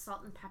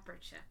salt and pepper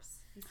chips?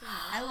 You seen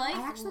those?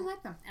 I actually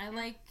like them. I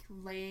like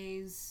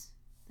Lay's.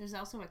 There's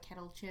also a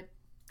kettle chip.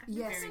 I've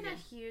never Yes. been a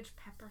huge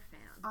pepper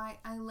fan.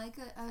 I like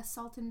a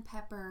salt and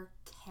pepper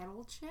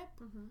kettle chip.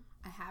 Mm-hmm.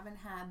 I haven't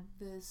had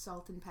the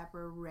salt and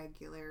pepper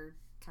regular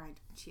kind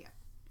of chip.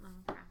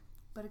 Okay.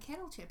 But a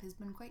kettle chip has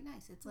been quite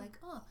nice. It's like,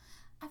 oh,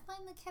 I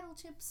find the kettle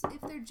chips, if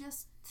they're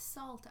just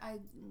salt, I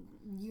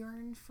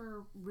yearn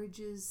for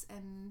ridges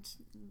and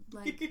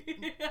like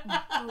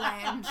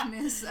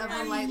blandness of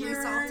a lightly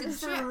salted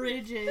chip.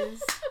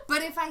 Ridges.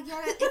 But if I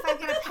get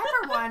a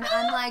pepper one,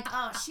 I'm like,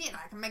 oh shit,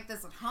 I can make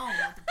this at home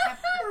with the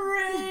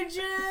pepper.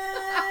 Ridges.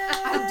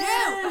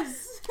 I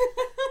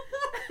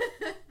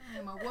do.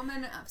 I'm a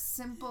woman of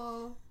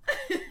simple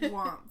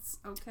wants.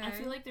 Okay. I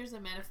feel like there's a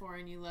metaphor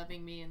in you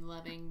loving me and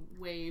loving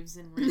waves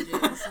and ridges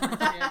and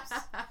chips.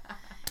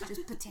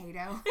 just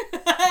potato.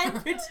 And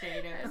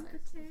potatoes.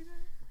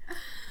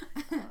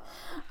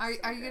 Are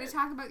you going to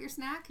talk about your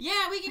snack?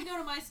 Yeah, we can go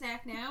to my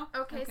snack now.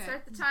 Okay, Okay.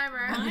 start the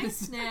timer. My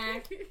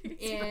snack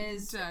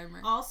is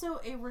Timer. also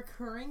a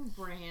recurring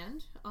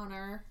brand on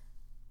our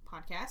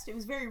podcast. It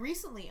was very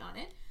recently on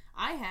it.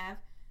 I have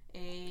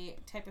a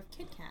type of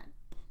Kit Kat.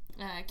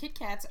 Kit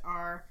Kats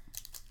are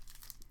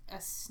a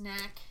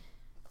snack,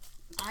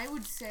 I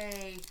would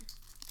say,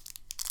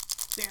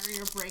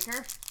 barrier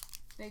breaker.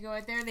 They go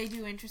out there, they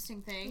do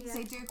interesting things. Yeah.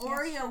 They do.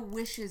 Oreo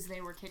wishes they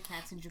were Kit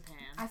Kats in Japan.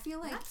 I feel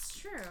like That's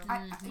true. I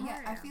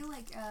Oreo. feel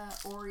like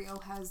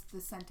Oreo has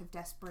the scent of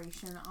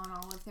desperation on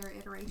all of their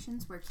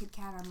iterations. Where Kit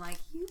Kat, I'm like,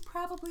 you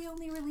probably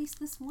only released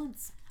this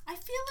once. I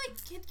feel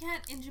like Kit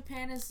Kat in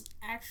Japan is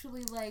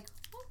actually like,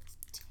 what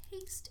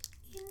tastes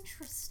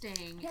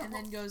interesting? Yeah, and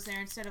then goes there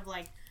instead of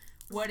like,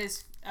 what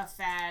is a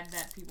fad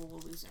that people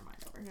will lose their mind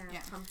over? Yeah,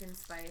 pumpkin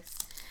spice.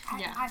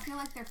 Yeah. I feel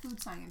like their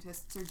food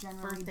scientists are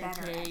generally Birthday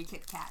better cake. at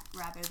Kit Kat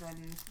rather than.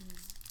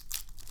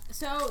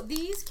 So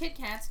these Kit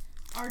Kats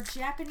are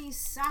Japanese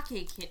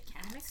sake Kit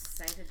I'm Kats.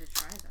 excited to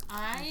try them.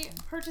 I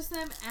purchased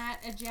them at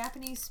a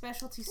Japanese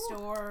specialty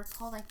store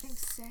called, I think,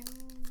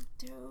 Sango,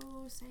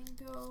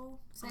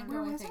 Where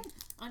I was think, it?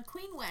 on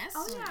Queen West.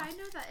 Oh yeah, I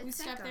know that. It's We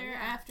stopped Senko, there yeah.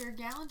 after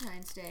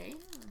Galentine's Day.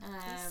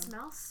 They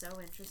smell so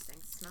interesting.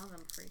 Smell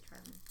them before you try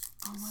them.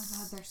 Oh my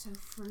god, they're so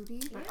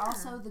fruity, but Yeah.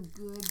 also the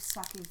good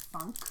sake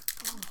funk.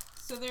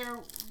 So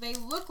they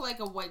look like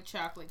a white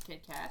chocolate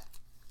Kit Kat.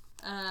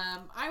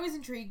 I was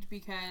intrigued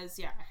because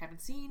I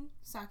haven't seen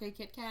sake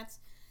Kit Kats.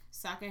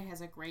 Sake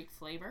has a great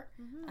flavor.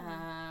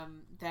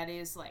 That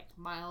is like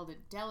mild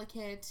and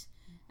delicate,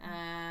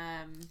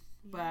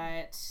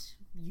 but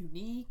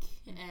unique,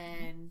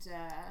 and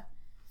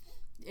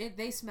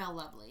they smell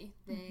lovely.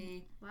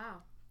 They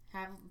Wow.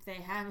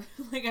 have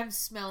like, I'm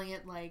smelling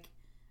it like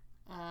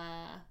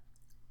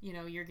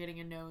you're getting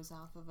a nose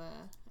off of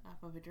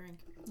a drink.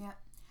 Yeah.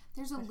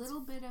 There's a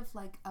little bit of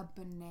like a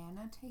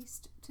banana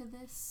taste to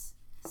this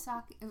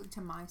sake,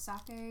 to my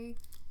sake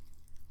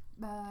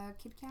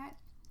Kit Kat,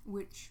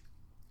 which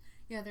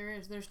Yeah, there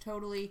is. There's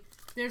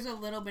a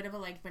little bit of a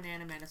like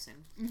banana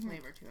medicine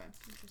flavor to it.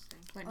 Interesting.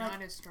 But Like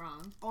not as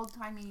strong. old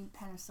timey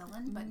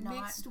penicillin, but not.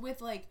 Mixed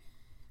with like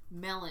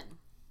melon.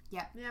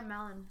 Yeah,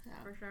 melon Yeah.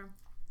 for sure.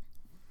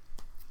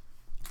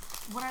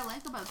 What I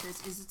like about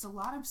this is it's a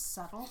lot of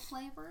subtle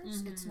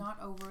flavors. It's not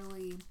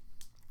overly...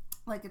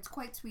 Like, it's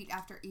quite sweet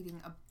after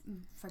eating a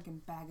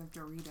freaking bag of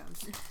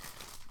Doritos.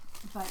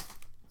 But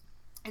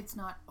it's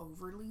not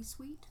overly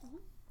sweet.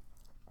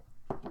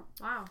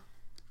 Wow.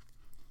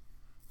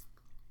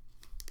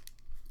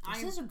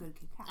 This is a good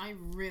Kit Kat. I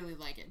really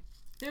like it.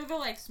 They're the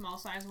like small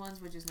size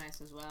ones, which is nice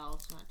as well.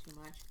 It's not too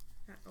much.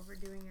 Not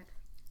overdoing it.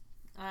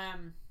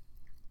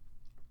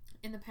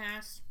 In the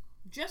past,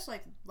 just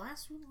like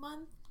last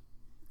month,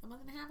 a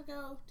month and a half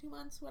ago, 2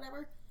 months,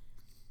 whatever,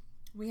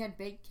 we had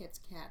baked Kit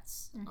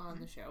Kats on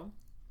the show.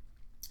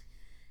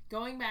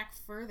 Going back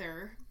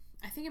further,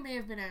 I think it may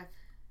have been a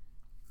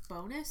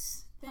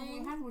bonus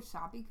thing. We had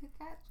wasabi Kit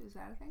Kats. Is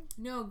that a thing?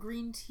 No,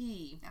 green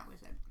tea. That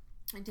was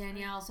it. And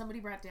Danielle, somebody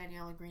brought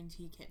Danielle a green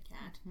tea Kit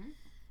Kat,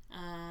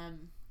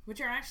 which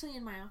are actually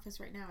in my office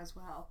right now as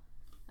well.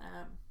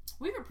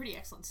 We have a pretty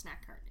excellent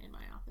snack cart in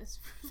my office,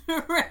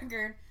 for the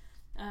record.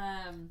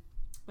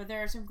 But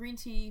there are some green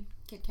tea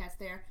Kit Kats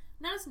there.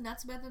 Not as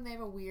nuts about them. They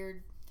have a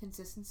weird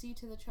consistency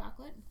to the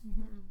chocolate.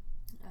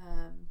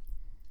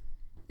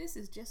 This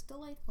is just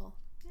delightful.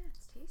 Yeah,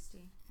 it's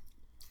tasty.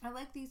 I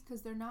like these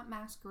because they're not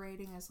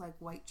masquerading as like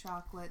white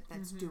chocolate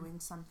that's doing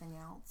something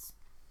else.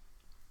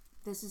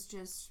 This is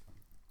just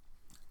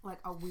like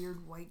a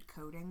weird white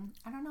coating.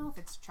 I don't know if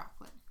it's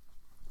chocolate.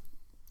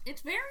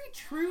 It's very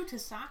true to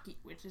sake,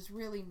 which is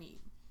really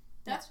neat.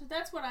 That's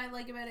what I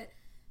like about it.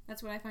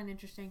 That's what I find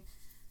interesting.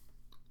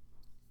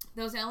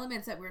 Those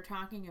elements that we're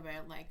talking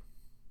about, like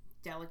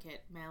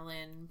delicate,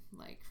 melon,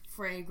 like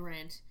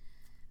fragrant,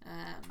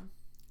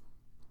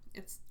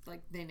 it's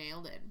like they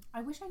nailed it.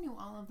 I wish I knew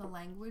all of the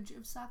language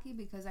of sake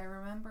because I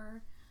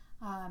remember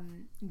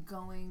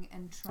going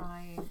and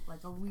trying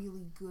like a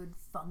really good,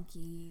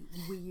 funky,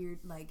 weird,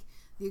 like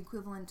the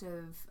equivalent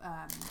of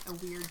a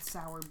weird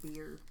sour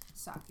beer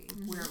sake,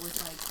 where it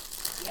was like,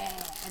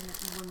 yeah, and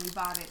when we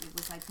bought it, it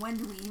was like, when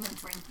do we even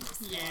drink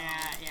this?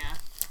 Yeah.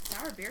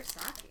 Sour beer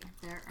sake.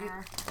 There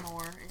are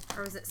more.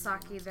 Or was it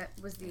sake that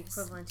was the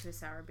equivalent to a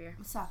sour beer?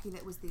 Sake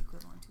that was the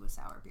equivalent to a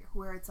sour beer,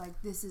 where it's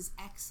like, this is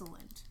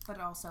excellent,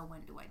 but also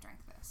when do I drink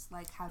this?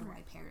 Like, how do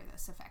I pair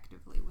this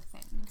effectively with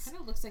things? It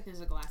kind of looks like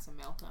there's a glass of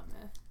milk on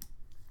the...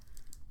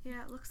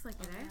 Yeah, it looks like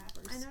it, eh?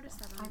 wrappers. I noticed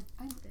that one.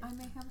 I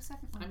may have a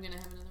second one. I'm going to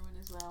have another one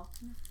as well.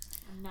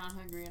 I'm not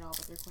hungry at all,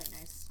 but they're quite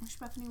nice.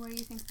 Stephanie, what do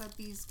you think about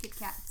these Kit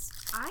Kats?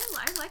 I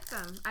like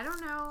them. I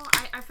don't know.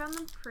 I found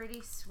them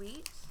pretty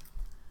sweet.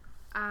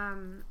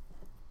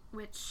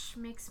 Which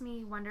makes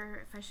me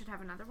wonder if I should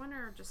have another one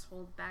or just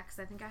hold back, because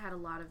I think I had a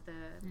lot of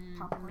the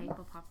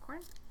maple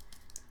popcorn.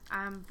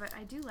 But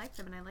I do like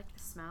them, and I like the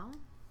smell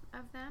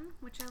of them,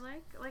 which I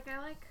like. I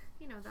like,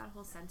 that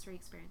whole sensory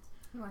experience.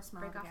 You want to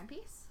smell Break it off again? a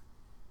piece?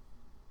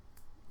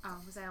 Oh,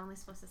 was I only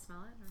supposed to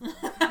smell it?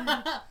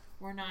 Or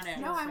We're not out.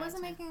 No, of I it.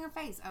 wasn't making a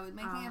face. I was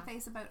making a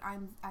face about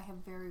I have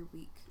very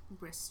weak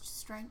wrist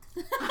strength.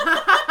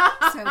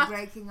 So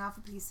breaking off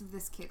a piece of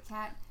this Kit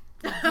Kat,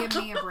 give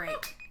me a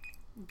break.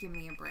 Give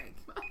me a break.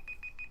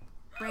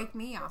 Break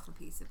me off a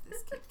piece of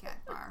this Kit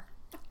Kat bar.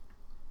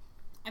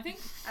 I think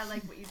I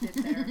like what you did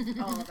there.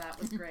 All of that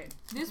was great.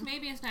 this may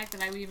be a snack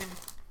that I would even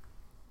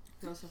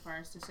go so far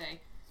as to say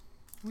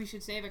we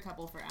should save a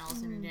couple for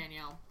Allison and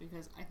Danielle,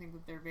 because I think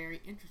that they're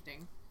very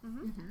interesting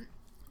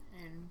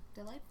and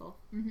delightful.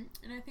 And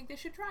I think they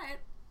should try it.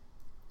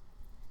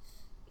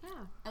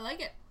 Yeah, I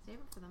like it. save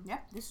it for them. Yeah,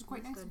 this is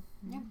quite That's nice.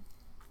 good.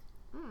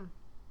 Yeah.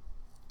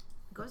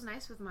 Goes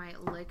nice with my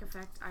Lake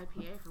Effect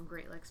IPA from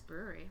Great Lakes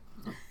Brewery.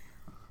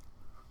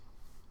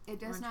 It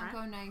does Wanna not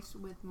try go nice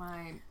with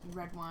my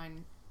red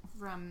wine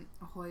from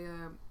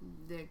Hoya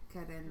de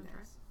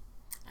Carendas.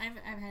 I've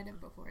had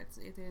it before.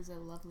 It is a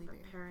lovely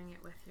beer. Pairing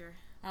it with your...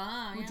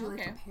 Ah, Would yeah, you like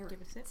okay. to pair it?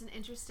 Give it a sip. It's an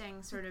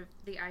interesting sort of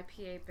the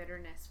IPA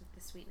bitterness with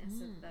the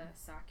sweetness of the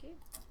sake.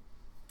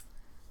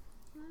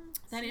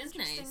 That It's is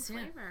an interesting nice, yeah.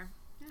 flavor.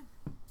 Yeah.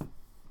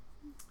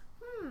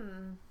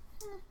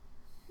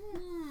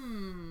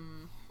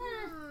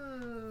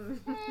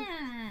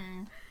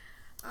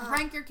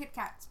 Rank your Kit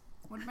Kats.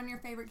 What have been your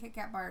favorite Kit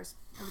Kat bars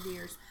over the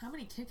years? How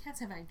many Kit Kats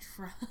have I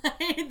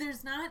tried?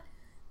 There's not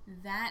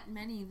that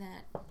many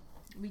that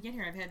we get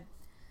here.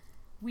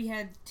 We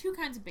had two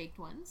kinds of baked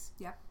ones.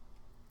 Yep.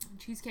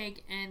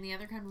 Cheesecake, and the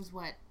other kind was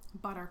what?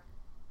 Butter.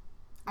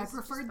 I Was it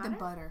just preferred the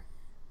butter.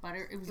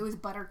 Butter. It was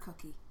butter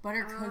cookie.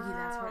 butter cookie.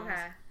 That's what it was.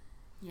 okay.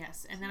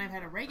 Yes, and then I've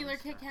had a regular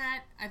Kit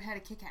Kat. I've had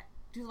a Kit Kat.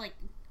 Do like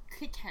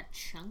Kit Kat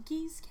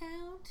Chunkies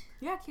count?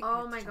 Yeah, Kit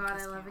Oh Kats my god, I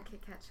Chunkies love a count.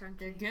 Kit Kat Chunky.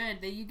 They're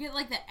good. You get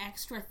like the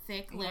extra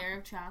thick layer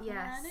of chocolate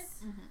on it.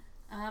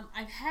 Yes.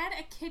 I've had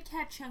a Kit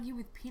Kat Chunky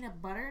with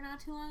peanut butter not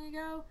too long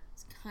ago.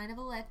 It's kind of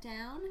a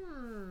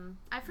letdown.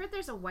 I've heard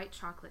there's a white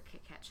chocolate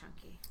Kit Kat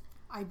Chunky.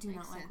 I do Makes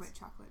not like sense. white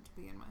chocolate to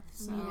begin with.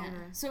 So Yeah.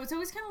 So it's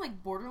always kind of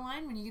like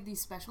borderline when you get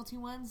these specialty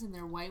ones and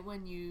they're white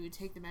when you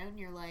take them out and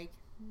you're like,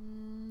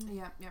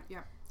 Yep.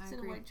 I is it a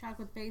agree. white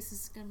chocolate base? Is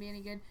this going to be any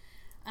good?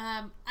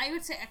 I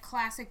would say a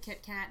classic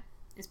Kit Kat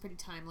is pretty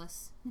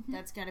timeless.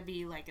 That's got to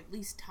be like at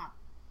least top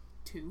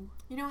 2.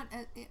 You know what?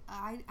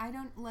 I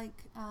don't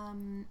like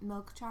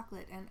milk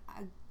chocolate, and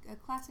a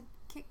classic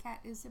Kit Kat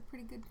is a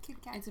pretty good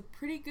Kit Kat. It's a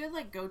pretty good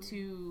like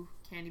go-to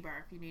candy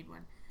bar if you need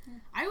one. Yeah.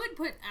 I would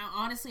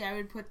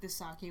put the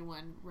sake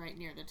one right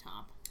near the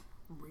top.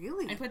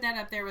 Really? I'd put that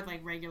up there with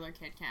like regular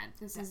Kit Kat.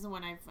 This is the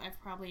one I've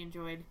probably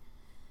enjoyed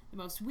the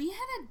most. We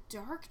had a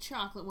dark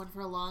chocolate one for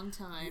a long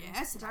time.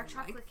 Yes, dark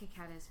chocolate Kit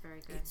Kat is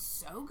very good. It's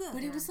so good.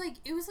 But it was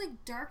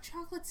like dark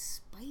chocolate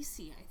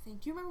spicy, I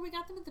think. Do you remember we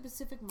got them at the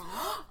Pacific Mall?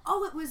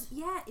 Oh, it was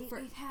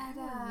it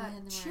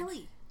had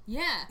chili.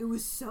 Yeah. It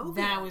was so good.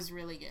 That was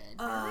really good.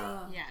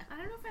 Really? Yeah. I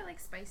don't know if I like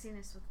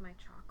spiciness with my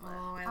chocolate.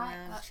 Oh,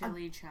 I love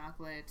chili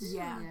chocolate.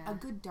 Yeah. A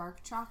good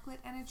dark chocolate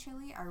and a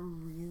chili I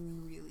really,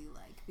 really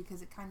like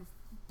because it kind of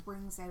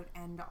brings out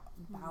and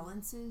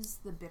balances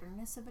the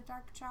bitterness of a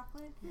dark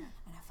chocolate. Yeah.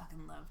 And I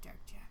fucking love dark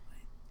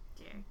chocolate.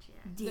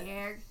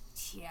 Dark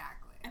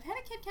chocolate. I've had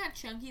a Kit Kat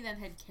Chunky that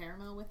had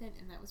caramel with it,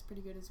 and that was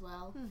pretty good as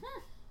well.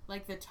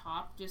 Like the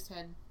top just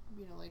had,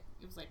 like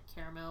it was like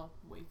caramel,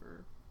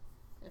 wafer,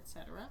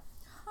 etc.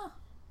 Huh.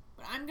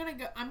 But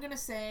I'm gonna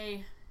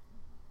say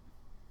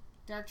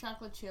dark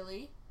chocolate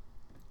chili.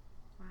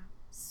 Wow.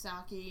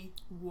 Sake.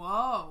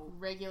 Whoa.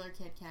 Regular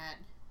Kit Kat.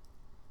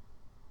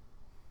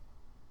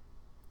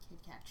 Kit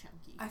Kat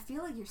Chunky. I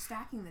feel like you're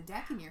stacking the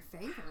deck in your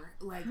favor.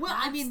 Like, well,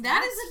 I mean,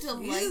 that is a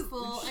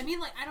delightful. Huge. I mean,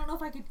 like, I don't know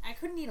if I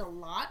couldn't eat a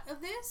lot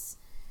of this,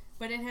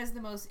 but it has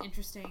the most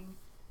interesting,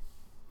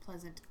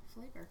 pleasant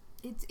flavor.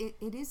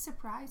 It is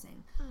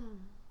surprising.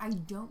 I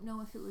don't know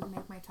if it would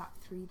make my top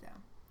 3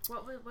 though.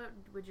 What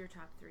would your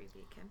top 3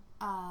 be, Kim?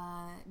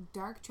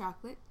 Dark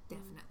chocolate,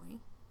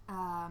 definitely.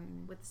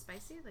 With the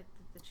spicy, like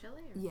the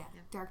chili? Or? Yeah,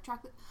 dark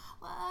chocolate.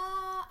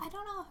 I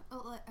don't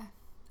know.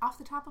 Off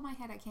the top of my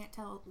head, I can't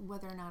tell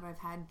whether or not I've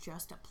had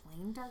just a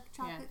plain dark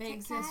chocolate. Yeah, they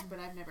exist, but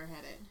I've never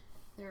had it.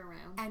 They're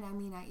around. And I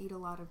mean, I eat a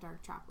lot of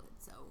dark chocolate,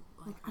 so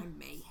like I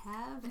may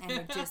have, and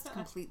it just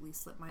completely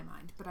slipped my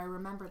mind. But I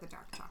remember the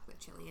dark chocolate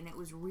chili, and it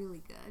was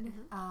really good.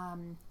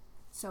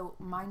 So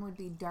mine would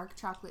be dark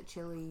chocolate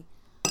chili.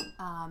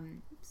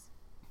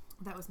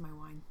 That was my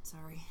wine.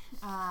 Sorry.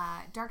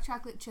 Dark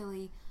chocolate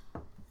chili,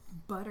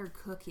 butter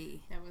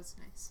cookie. That was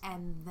nice.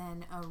 And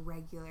then a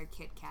regular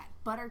Kit Kat.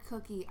 Butter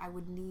cookie, I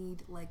would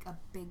need like a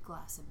big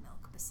glass of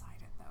milk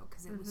beside it though,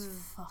 because it was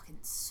fucking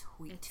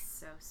sweet. It's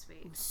so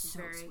sweet. It was so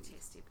very sweet.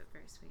 tasty, but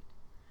very sweet.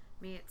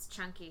 Me, it's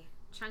chunky.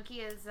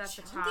 Chunky is at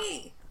the top.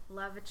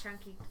 Love a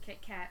chunky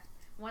Kit Kat.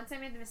 Once I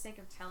made the mistake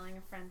of telling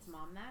a friend's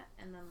mom that,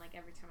 and then like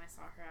every time I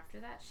saw her after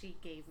that, she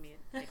gave me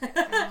a Kit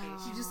Kat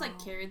chunky. She just like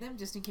carried them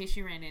just in case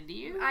she ran into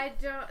you? I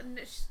don't.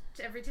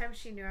 Every time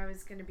she knew I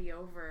was going to be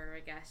over, I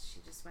guess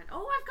she just went,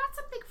 "Oh, I've got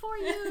something for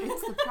you."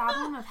 It's the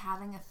problem of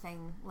having a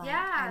thing. Like,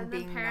 yeah, and the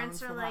being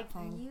parents known are for like, that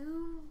thing.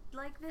 "You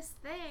like this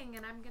thing,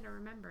 and I'm going to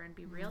remember and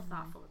be real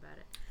thoughtful about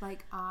it."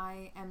 Like,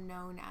 I am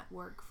known at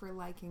work for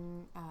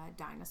liking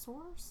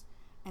dinosaurs,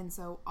 and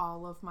so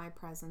all of my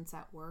presents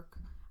at work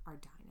are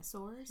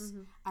dinosaurs.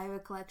 I have a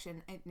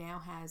collection. It now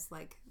has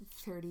like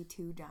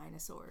 32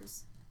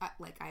 dinosaurs. I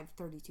have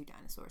 32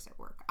 dinosaurs at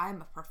work.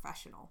 I'm a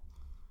professional.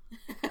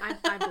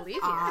 I believe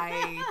you.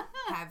 I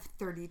have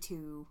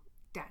 32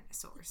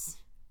 dinosaurs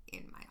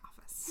in my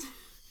office,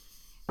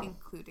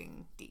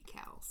 including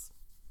decals.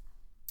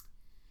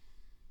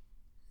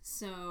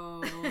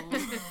 So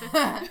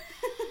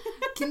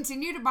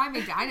continue to buy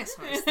me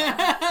dinosaurs though.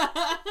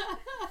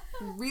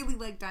 Really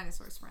like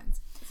dinosaurs, friends.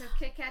 So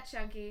Kit Kat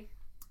Chunky.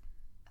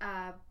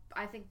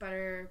 I think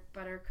butter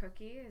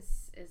cookie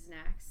is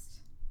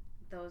next.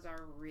 Those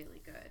are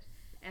really good.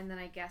 And then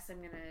I guess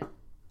I'm gonna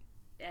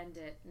end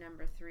it.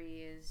 Number 3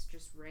 is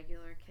just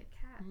regular Kit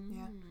Kat.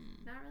 Yeah.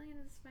 Not really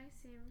into the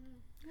spicy.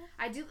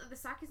 I do. The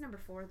sake's number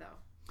 4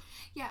 though.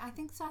 Yeah, I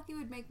think sake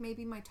would make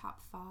maybe my top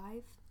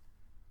 5.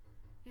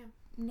 Yeah.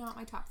 Not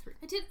my top 3.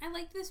 I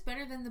liked this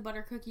better than the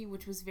butter cookie,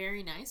 which was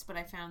very nice, but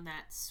I found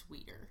that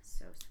sweeter.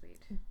 So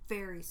sweet.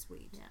 Very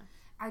sweet. Yeah.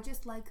 I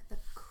just like the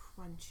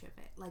crunch of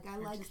it. Like I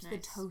liked the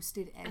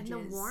toasted edges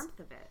and the warmth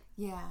of it.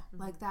 Yeah,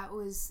 like that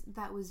was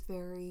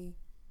very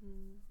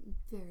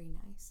very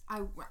nice.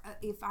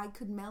 If I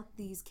could melt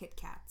these Kit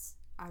Kats,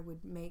 I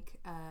would make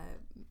a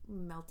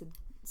melted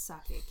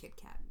sake Kit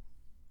Kat.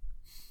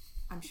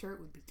 I'm sure it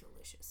would be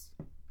delicious.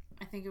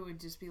 I think it would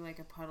just be like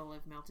a puddle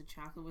of melted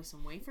chocolate with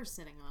some wafers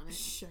sitting on it.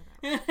 Shut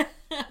up.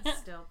 It's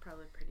still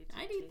probably pretty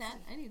tasty. I'd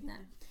eat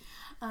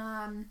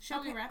that.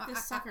 Shall we wrap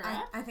this sucker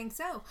up? I think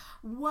so.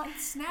 What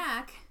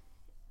snack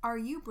are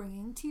you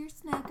bringing to your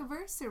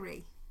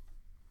snack-iversary?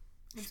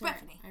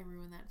 Stephanie. I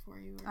ruined that for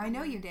you. I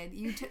know you did.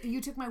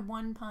 You took my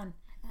one pun.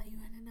 I thought you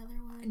had another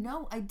one.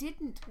 No, I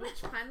didn't.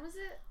 Which pun was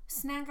it?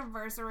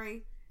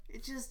 Snack-iversary.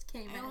 It just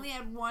came out. I only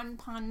had one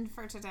pun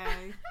for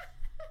today.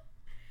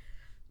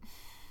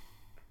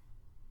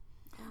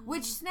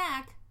 Which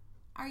snack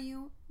are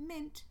you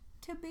meant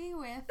to be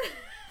with?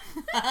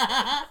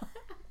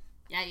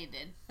 Yeah, you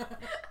did.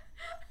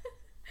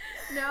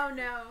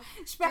 No.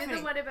 Stephanie. Do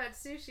the one about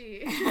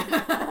sushi.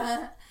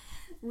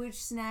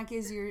 Which snack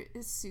is your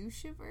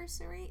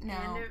sushi-versary?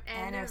 No,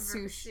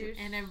 Anniversary.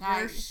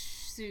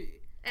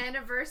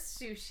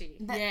 Anniversary sushi.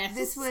 Yes.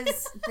 This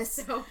was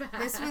So bad.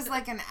 This was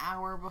like an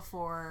hour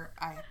before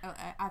I've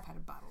had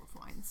a bottle of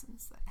wine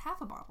since then. Half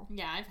a bottle.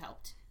 Yeah, I've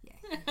helped.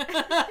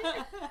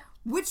 Yeah.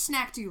 Which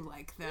snack do you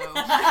like, though?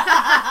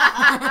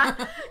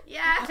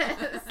 Yes.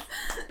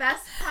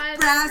 Best pun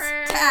Brass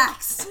ever.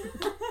 tacks.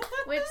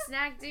 Which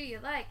snack do you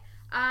like?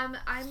 I'm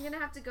gonna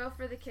have to go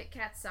for the Kit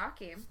Kat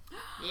sake.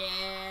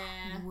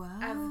 Yeah.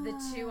 Of the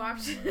two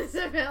options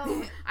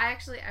available, I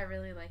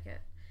really like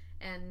it,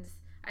 and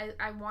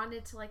I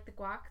wanted to like the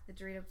guac, the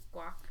Doritos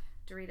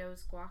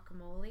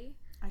guacamole,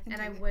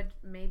 and I would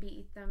maybe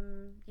eat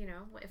them. You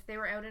know, if they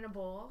were out in a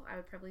bowl, I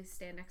would probably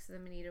stand next to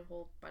them and eat a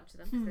whole bunch of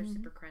them because they're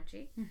super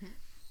crunchy.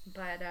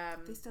 But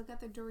they still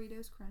got the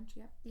Doritos crunch.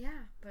 Yep.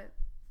 yeah, but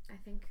I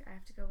think I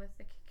have to go with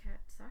the Kit Kat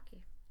sake.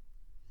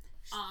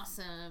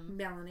 Awesome.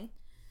 Melanie.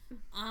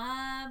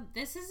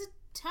 This is a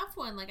tough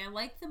one. Like, I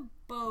like them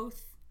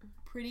both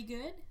pretty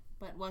good,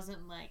 but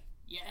wasn't like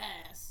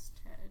yes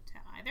to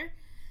either.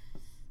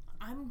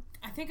 I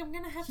think I'm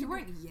gonna have to. You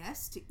weren't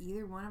yes to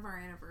either one of our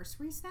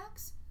anniversary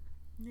snacks?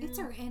 No. It's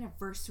our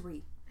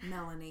anniversary,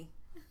 Melanie.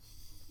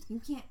 You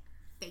can't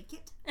fake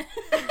it.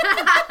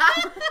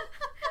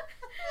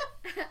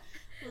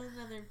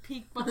 Another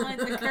peek behind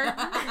the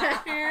curtain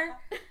here.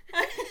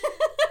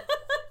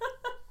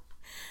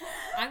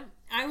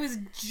 I was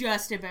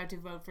just about to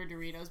vote for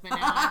Doritos, but now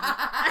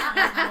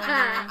I'm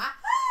wondering.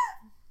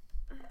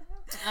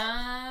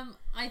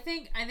 I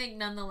think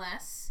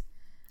nonetheless.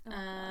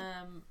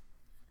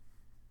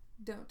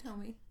 Don't tell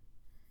me.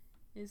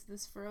 Is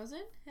this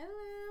frozen?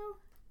 Hello.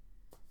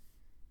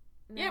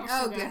 No. Yeah, we're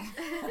Oh, still good.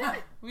 going.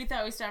 We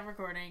thought we stopped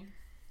recording.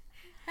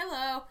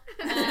 Hello.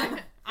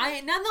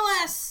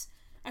 Nonetheless,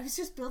 I was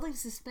just building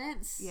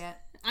suspense. Yeah.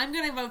 I'm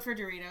gonna vote for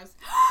Doritos.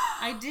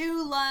 I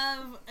do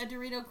love a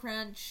Dorito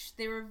Crunch.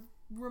 They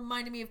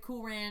reminded me of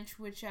Cool Ranch,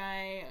 which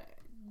I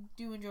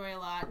do enjoy a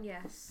lot.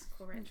 Yes,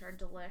 Cool Ranch are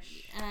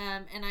delish.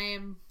 And I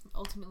am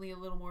ultimately a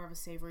little more of a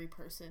savory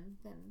person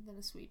than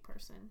a sweet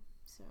person.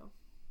 So,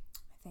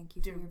 Thank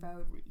you for your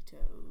vote.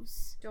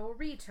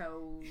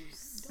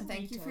 Doritos.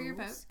 Thank you for your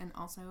vote, and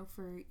also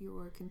for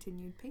your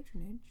continued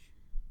patronage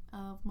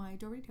of my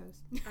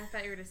Doritos. I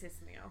thought you were going to say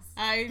something else.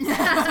 I was going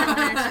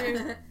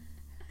there too.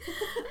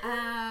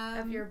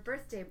 Of your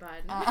birthday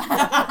bun.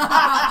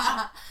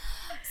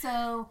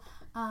 So,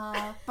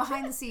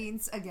 behind the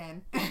scenes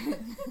again. We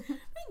can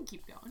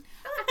keep going.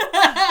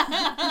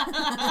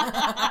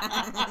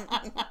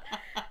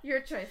 Your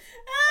choice.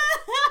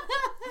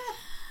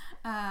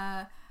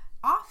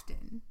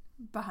 Often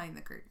behind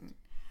the curtain,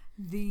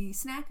 the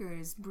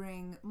snackers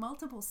bring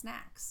multiple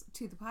snacks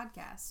to the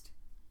podcast.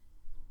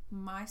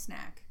 My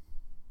snack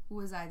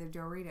was either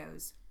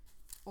Doritos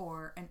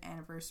or an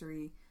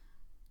anniversary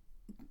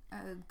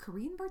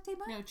Korean birthday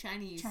bun? No,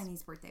 Chinese.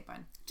 Chinese birthday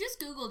bun. Just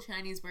Google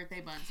Chinese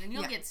birthday buns and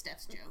you'll get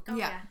Steph's joke. Oh,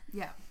 yeah.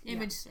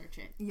 Image search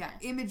it. Yeah,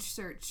 image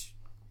search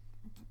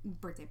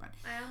birthday bun.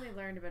 I only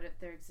learned about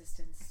their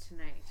existence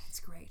tonight. It's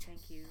great.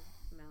 Thank you,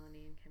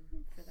 Melanie and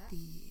Kim, for that.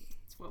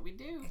 That's what we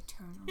do.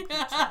 Eternal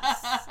pictures.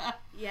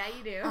 Yeah,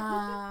 you do.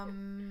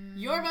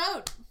 Your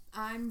vote.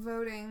 I'm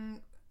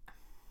voting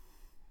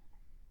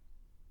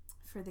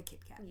for the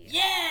Kit Kat.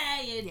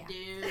 Yeah, you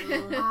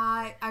do.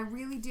 I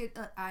really did.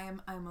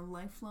 I'm a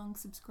lifelong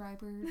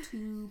subscriber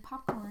to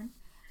popcorn.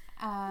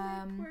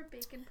 Poor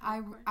bacon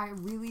popcorn. I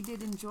really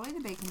did enjoy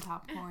the bacon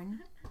popcorn.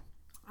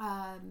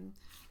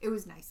 It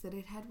was nice that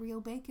it had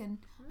real bacon.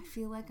 I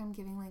feel like I'm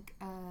giving like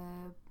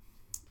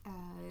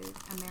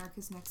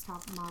America's Next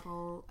Top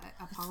Model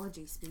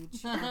apology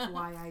speech of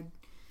why I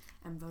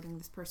am voting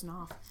this person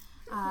off.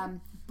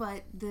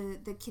 But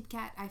the Kit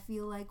Kat I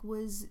feel like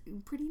was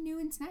pretty new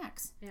in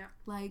snacks. Yeah.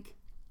 Like.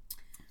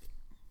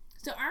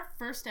 So our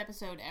first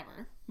episode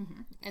ever,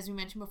 as we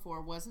mentioned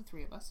before, was the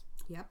three of us.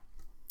 Yep.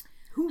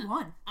 Who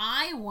won?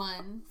 I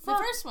won the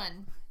first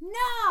one.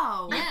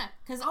 No. Yeah,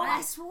 because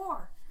I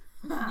swore.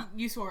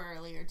 You swore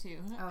earlier too.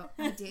 Oh,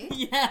 I did?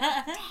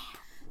 Yeah.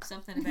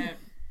 Something about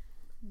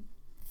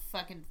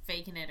fucking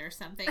faking it or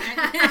something.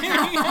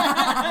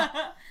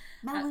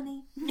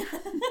 Melanie.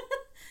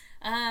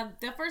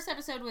 The first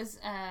episode was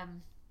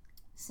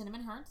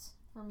Cinnamon Hearts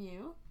from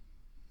you.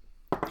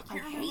 I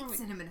hate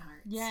cinnamon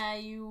hearts. Yeah,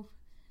 you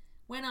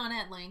went on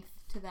at length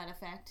to that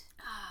effect.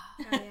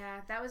 Oh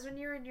yeah, that was when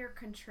you were in your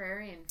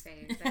contrarian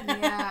phase.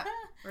 Yeah.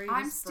 Where you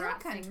I'm just still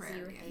brought things you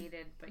contrarian.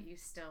 hated, but you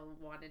still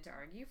wanted to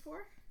argue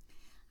for.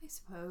 I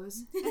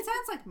suppose. It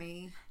sounds like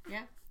me.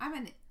 Yeah. I'm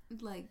an,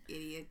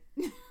 idiot.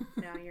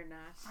 No, you're not.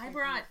 I You're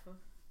brought- beautiful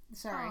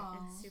Sorry.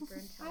 and super I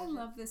intelligent.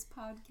 love this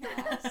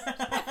podcast.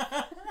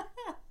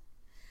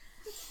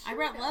 I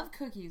brought love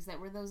cookies that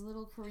were those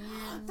little Korean.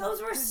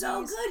 Those were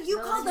so cookies. good. You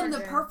Those called them were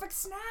the good. perfect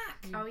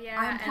snack. Oh yeah,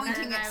 I'm and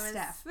pointing then at I was-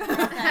 Steph.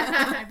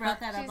 I brought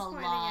that She's up a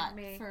pointing lot at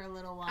me. for a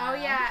little while. Oh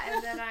yeah,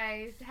 and then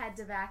I had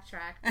to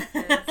backtrack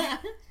because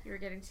you were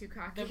getting too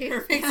cocky. The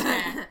perfect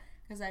snack.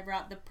 Because I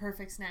brought the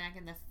perfect snack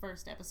in the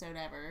first episode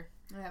ever.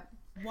 Yep.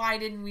 Why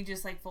didn't we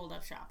just fold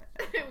up shop at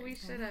that point? We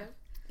should have.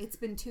 It's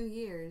been 2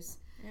 years.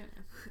 Yeah.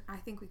 I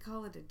think we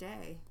call it a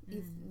day.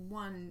 You've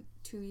won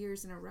 2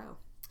 years in a row.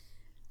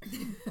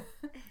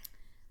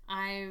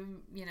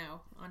 I'm,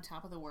 on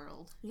top of the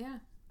world. Yeah.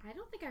 I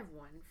don't think I've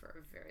won for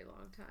a very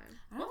long time.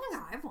 I don't think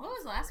I've won. What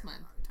was for a last very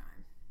month? long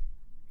time.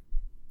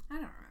 I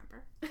don't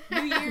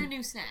remember. New year,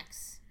 new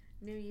snacks.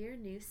 New year,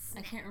 new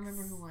snacks. I can't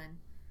remember who won.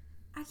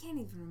 I can't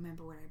even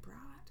remember what I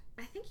brought.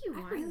 I think you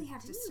won. I really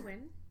have to Didn't you start.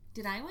 win?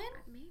 Did I win?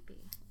 Maybe.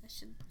 I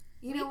should.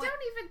 You We know what?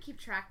 don't even keep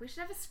track. We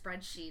should have a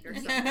spreadsheet or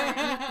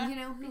something. You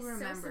know who Be so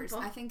remembers? simple.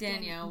 I think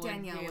Danielle would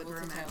Danielle be would able to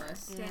remember. tell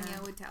us. Yeah.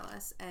 Danielle would tell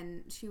us,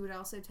 and she would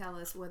also tell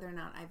us whether or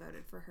not I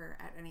voted for her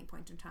at any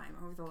point in time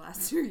over the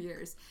last 2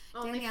 years.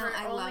 Danielle,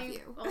 I love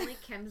you. Only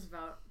Kim's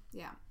vote.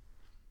 Yeah,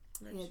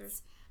 That's true.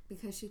 it's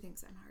because she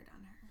thinks I'm hard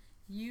on her.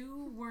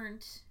 You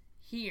weren't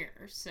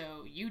here,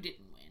 so you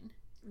didn't win.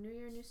 New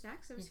Year, new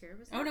snacks. I was here.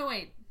 Was Oh, no,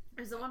 wait.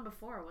 It was the one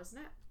before,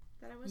 wasn't it?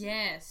 That I was.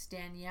 Yes,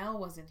 Danielle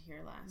wasn't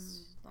here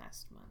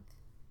last month.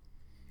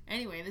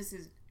 Anyway, this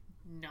is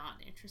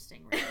not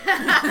interesting. Right?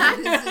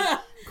 This is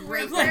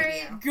great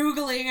radio.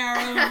 Googling our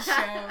own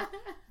show.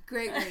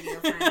 Great radio,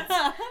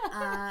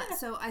 friends.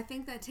 So I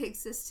think that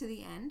takes us to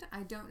the end.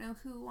 I don't know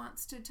who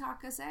wants to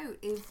talk us out.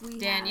 If we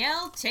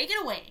Danielle, take it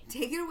away.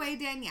 take it away,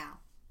 Danielle.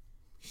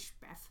 Shh,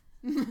 Beth.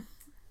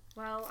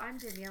 Well, I'm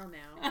Danielle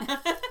now,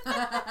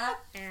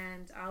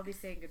 and I'll be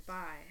saying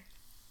goodbye.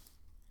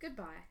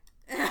 Goodbye.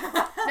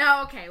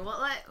 No, okay.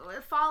 Well,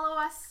 follow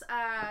us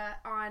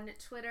on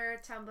Twitter,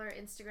 Tumblr,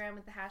 Instagram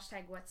with the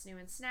hashtag What's New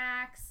in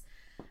Snacks.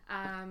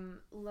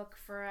 Look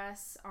for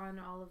us on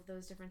all of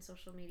those different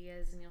social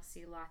medias, and you'll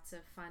see lots of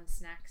fun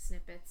snack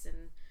snippets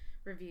and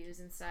reviews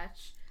and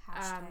such.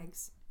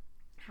 Hashtags.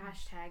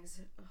 Hashtags.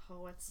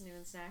 Oh, What's New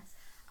in Snacks.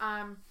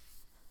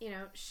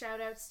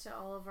 Shout outs to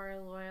all of our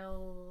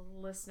loyal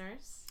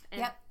listeners. And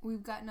Yep,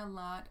 we've gotten a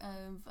lot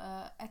of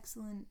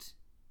excellent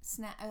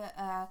snack.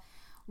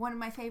 One of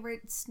my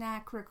favorite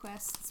snack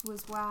requests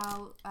was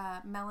while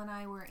Mel and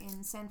I were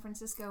in San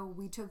Francisco,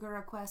 we took a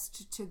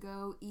request to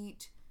go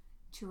eat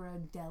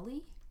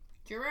Girardelli.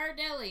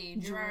 Girardelli.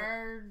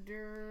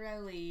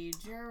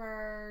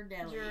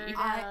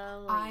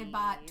 I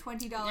bought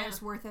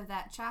 $20 worth of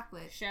that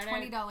chocolate. Shout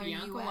 $20 out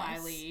Bianca US.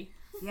 Wiley.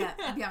 Yeah,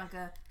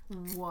 Bianca,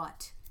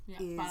 what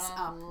is bought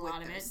up a with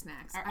lot of those it.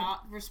 snacks? Our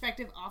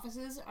respective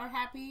offices are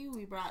happy.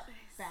 We brought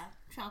back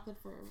chocolate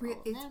for all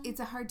of them. It's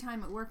a hard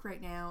time at work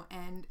right now,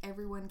 and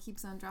everyone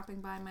keeps on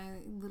dropping by my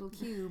little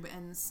cube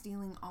and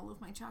stealing all of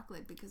my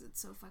chocolate because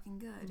it's so fucking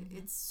good. Mm-hmm.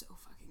 It's so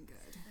fucking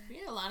good. We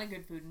had a lot of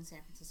good food in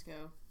San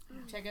Francisco.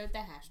 Check out the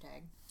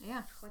hashtag.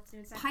 Yeah. What's New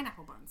in Snacks?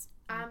 Pineapple buns.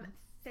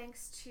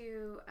 Thanks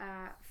to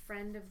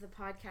friend of the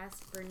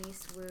podcast,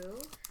 Bernice Wu,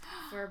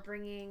 for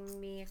bringing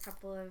me a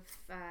couple of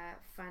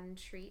fun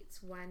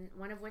treats. One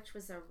of which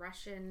was a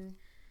Russian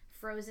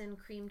frozen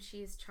cream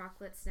cheese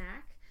chocolate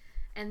snack,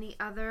 and the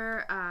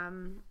other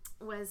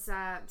was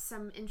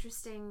some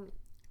interesting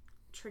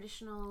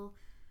traditional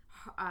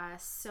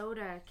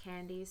soda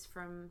candies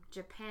from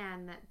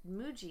Japan that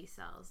Muji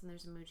sells, and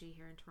there's a Muji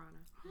here in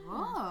Toronto.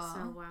 Oh.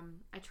 So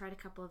I tried a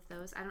couple of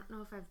those. I don't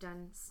know if I've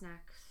done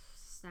snack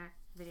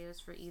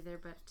videos for either,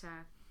 but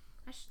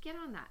I should get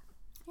on that.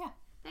 Yeah.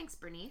 Thanks,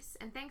 Bernice.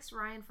 And thanks,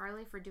 Ryan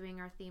Farley, for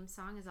doing our theme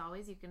song. As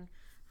always, you can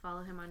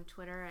follow him on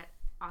Twitter at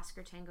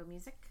Oscar Tango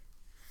Music.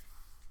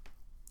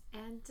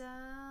 And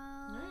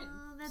Right.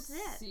 that's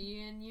it. See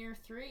you in year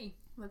 3.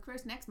 Look for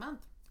us next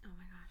month. Oh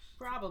my gosh.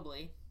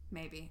 Probably.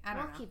 Maybe. I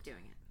don't know. We'll keep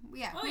doing it.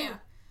 Yeah. Oh, yeah.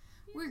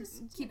 We're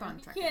keep on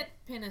You tracking. can't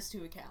pin us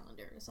to a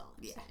calendar is all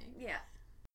I'm saying. Yeah.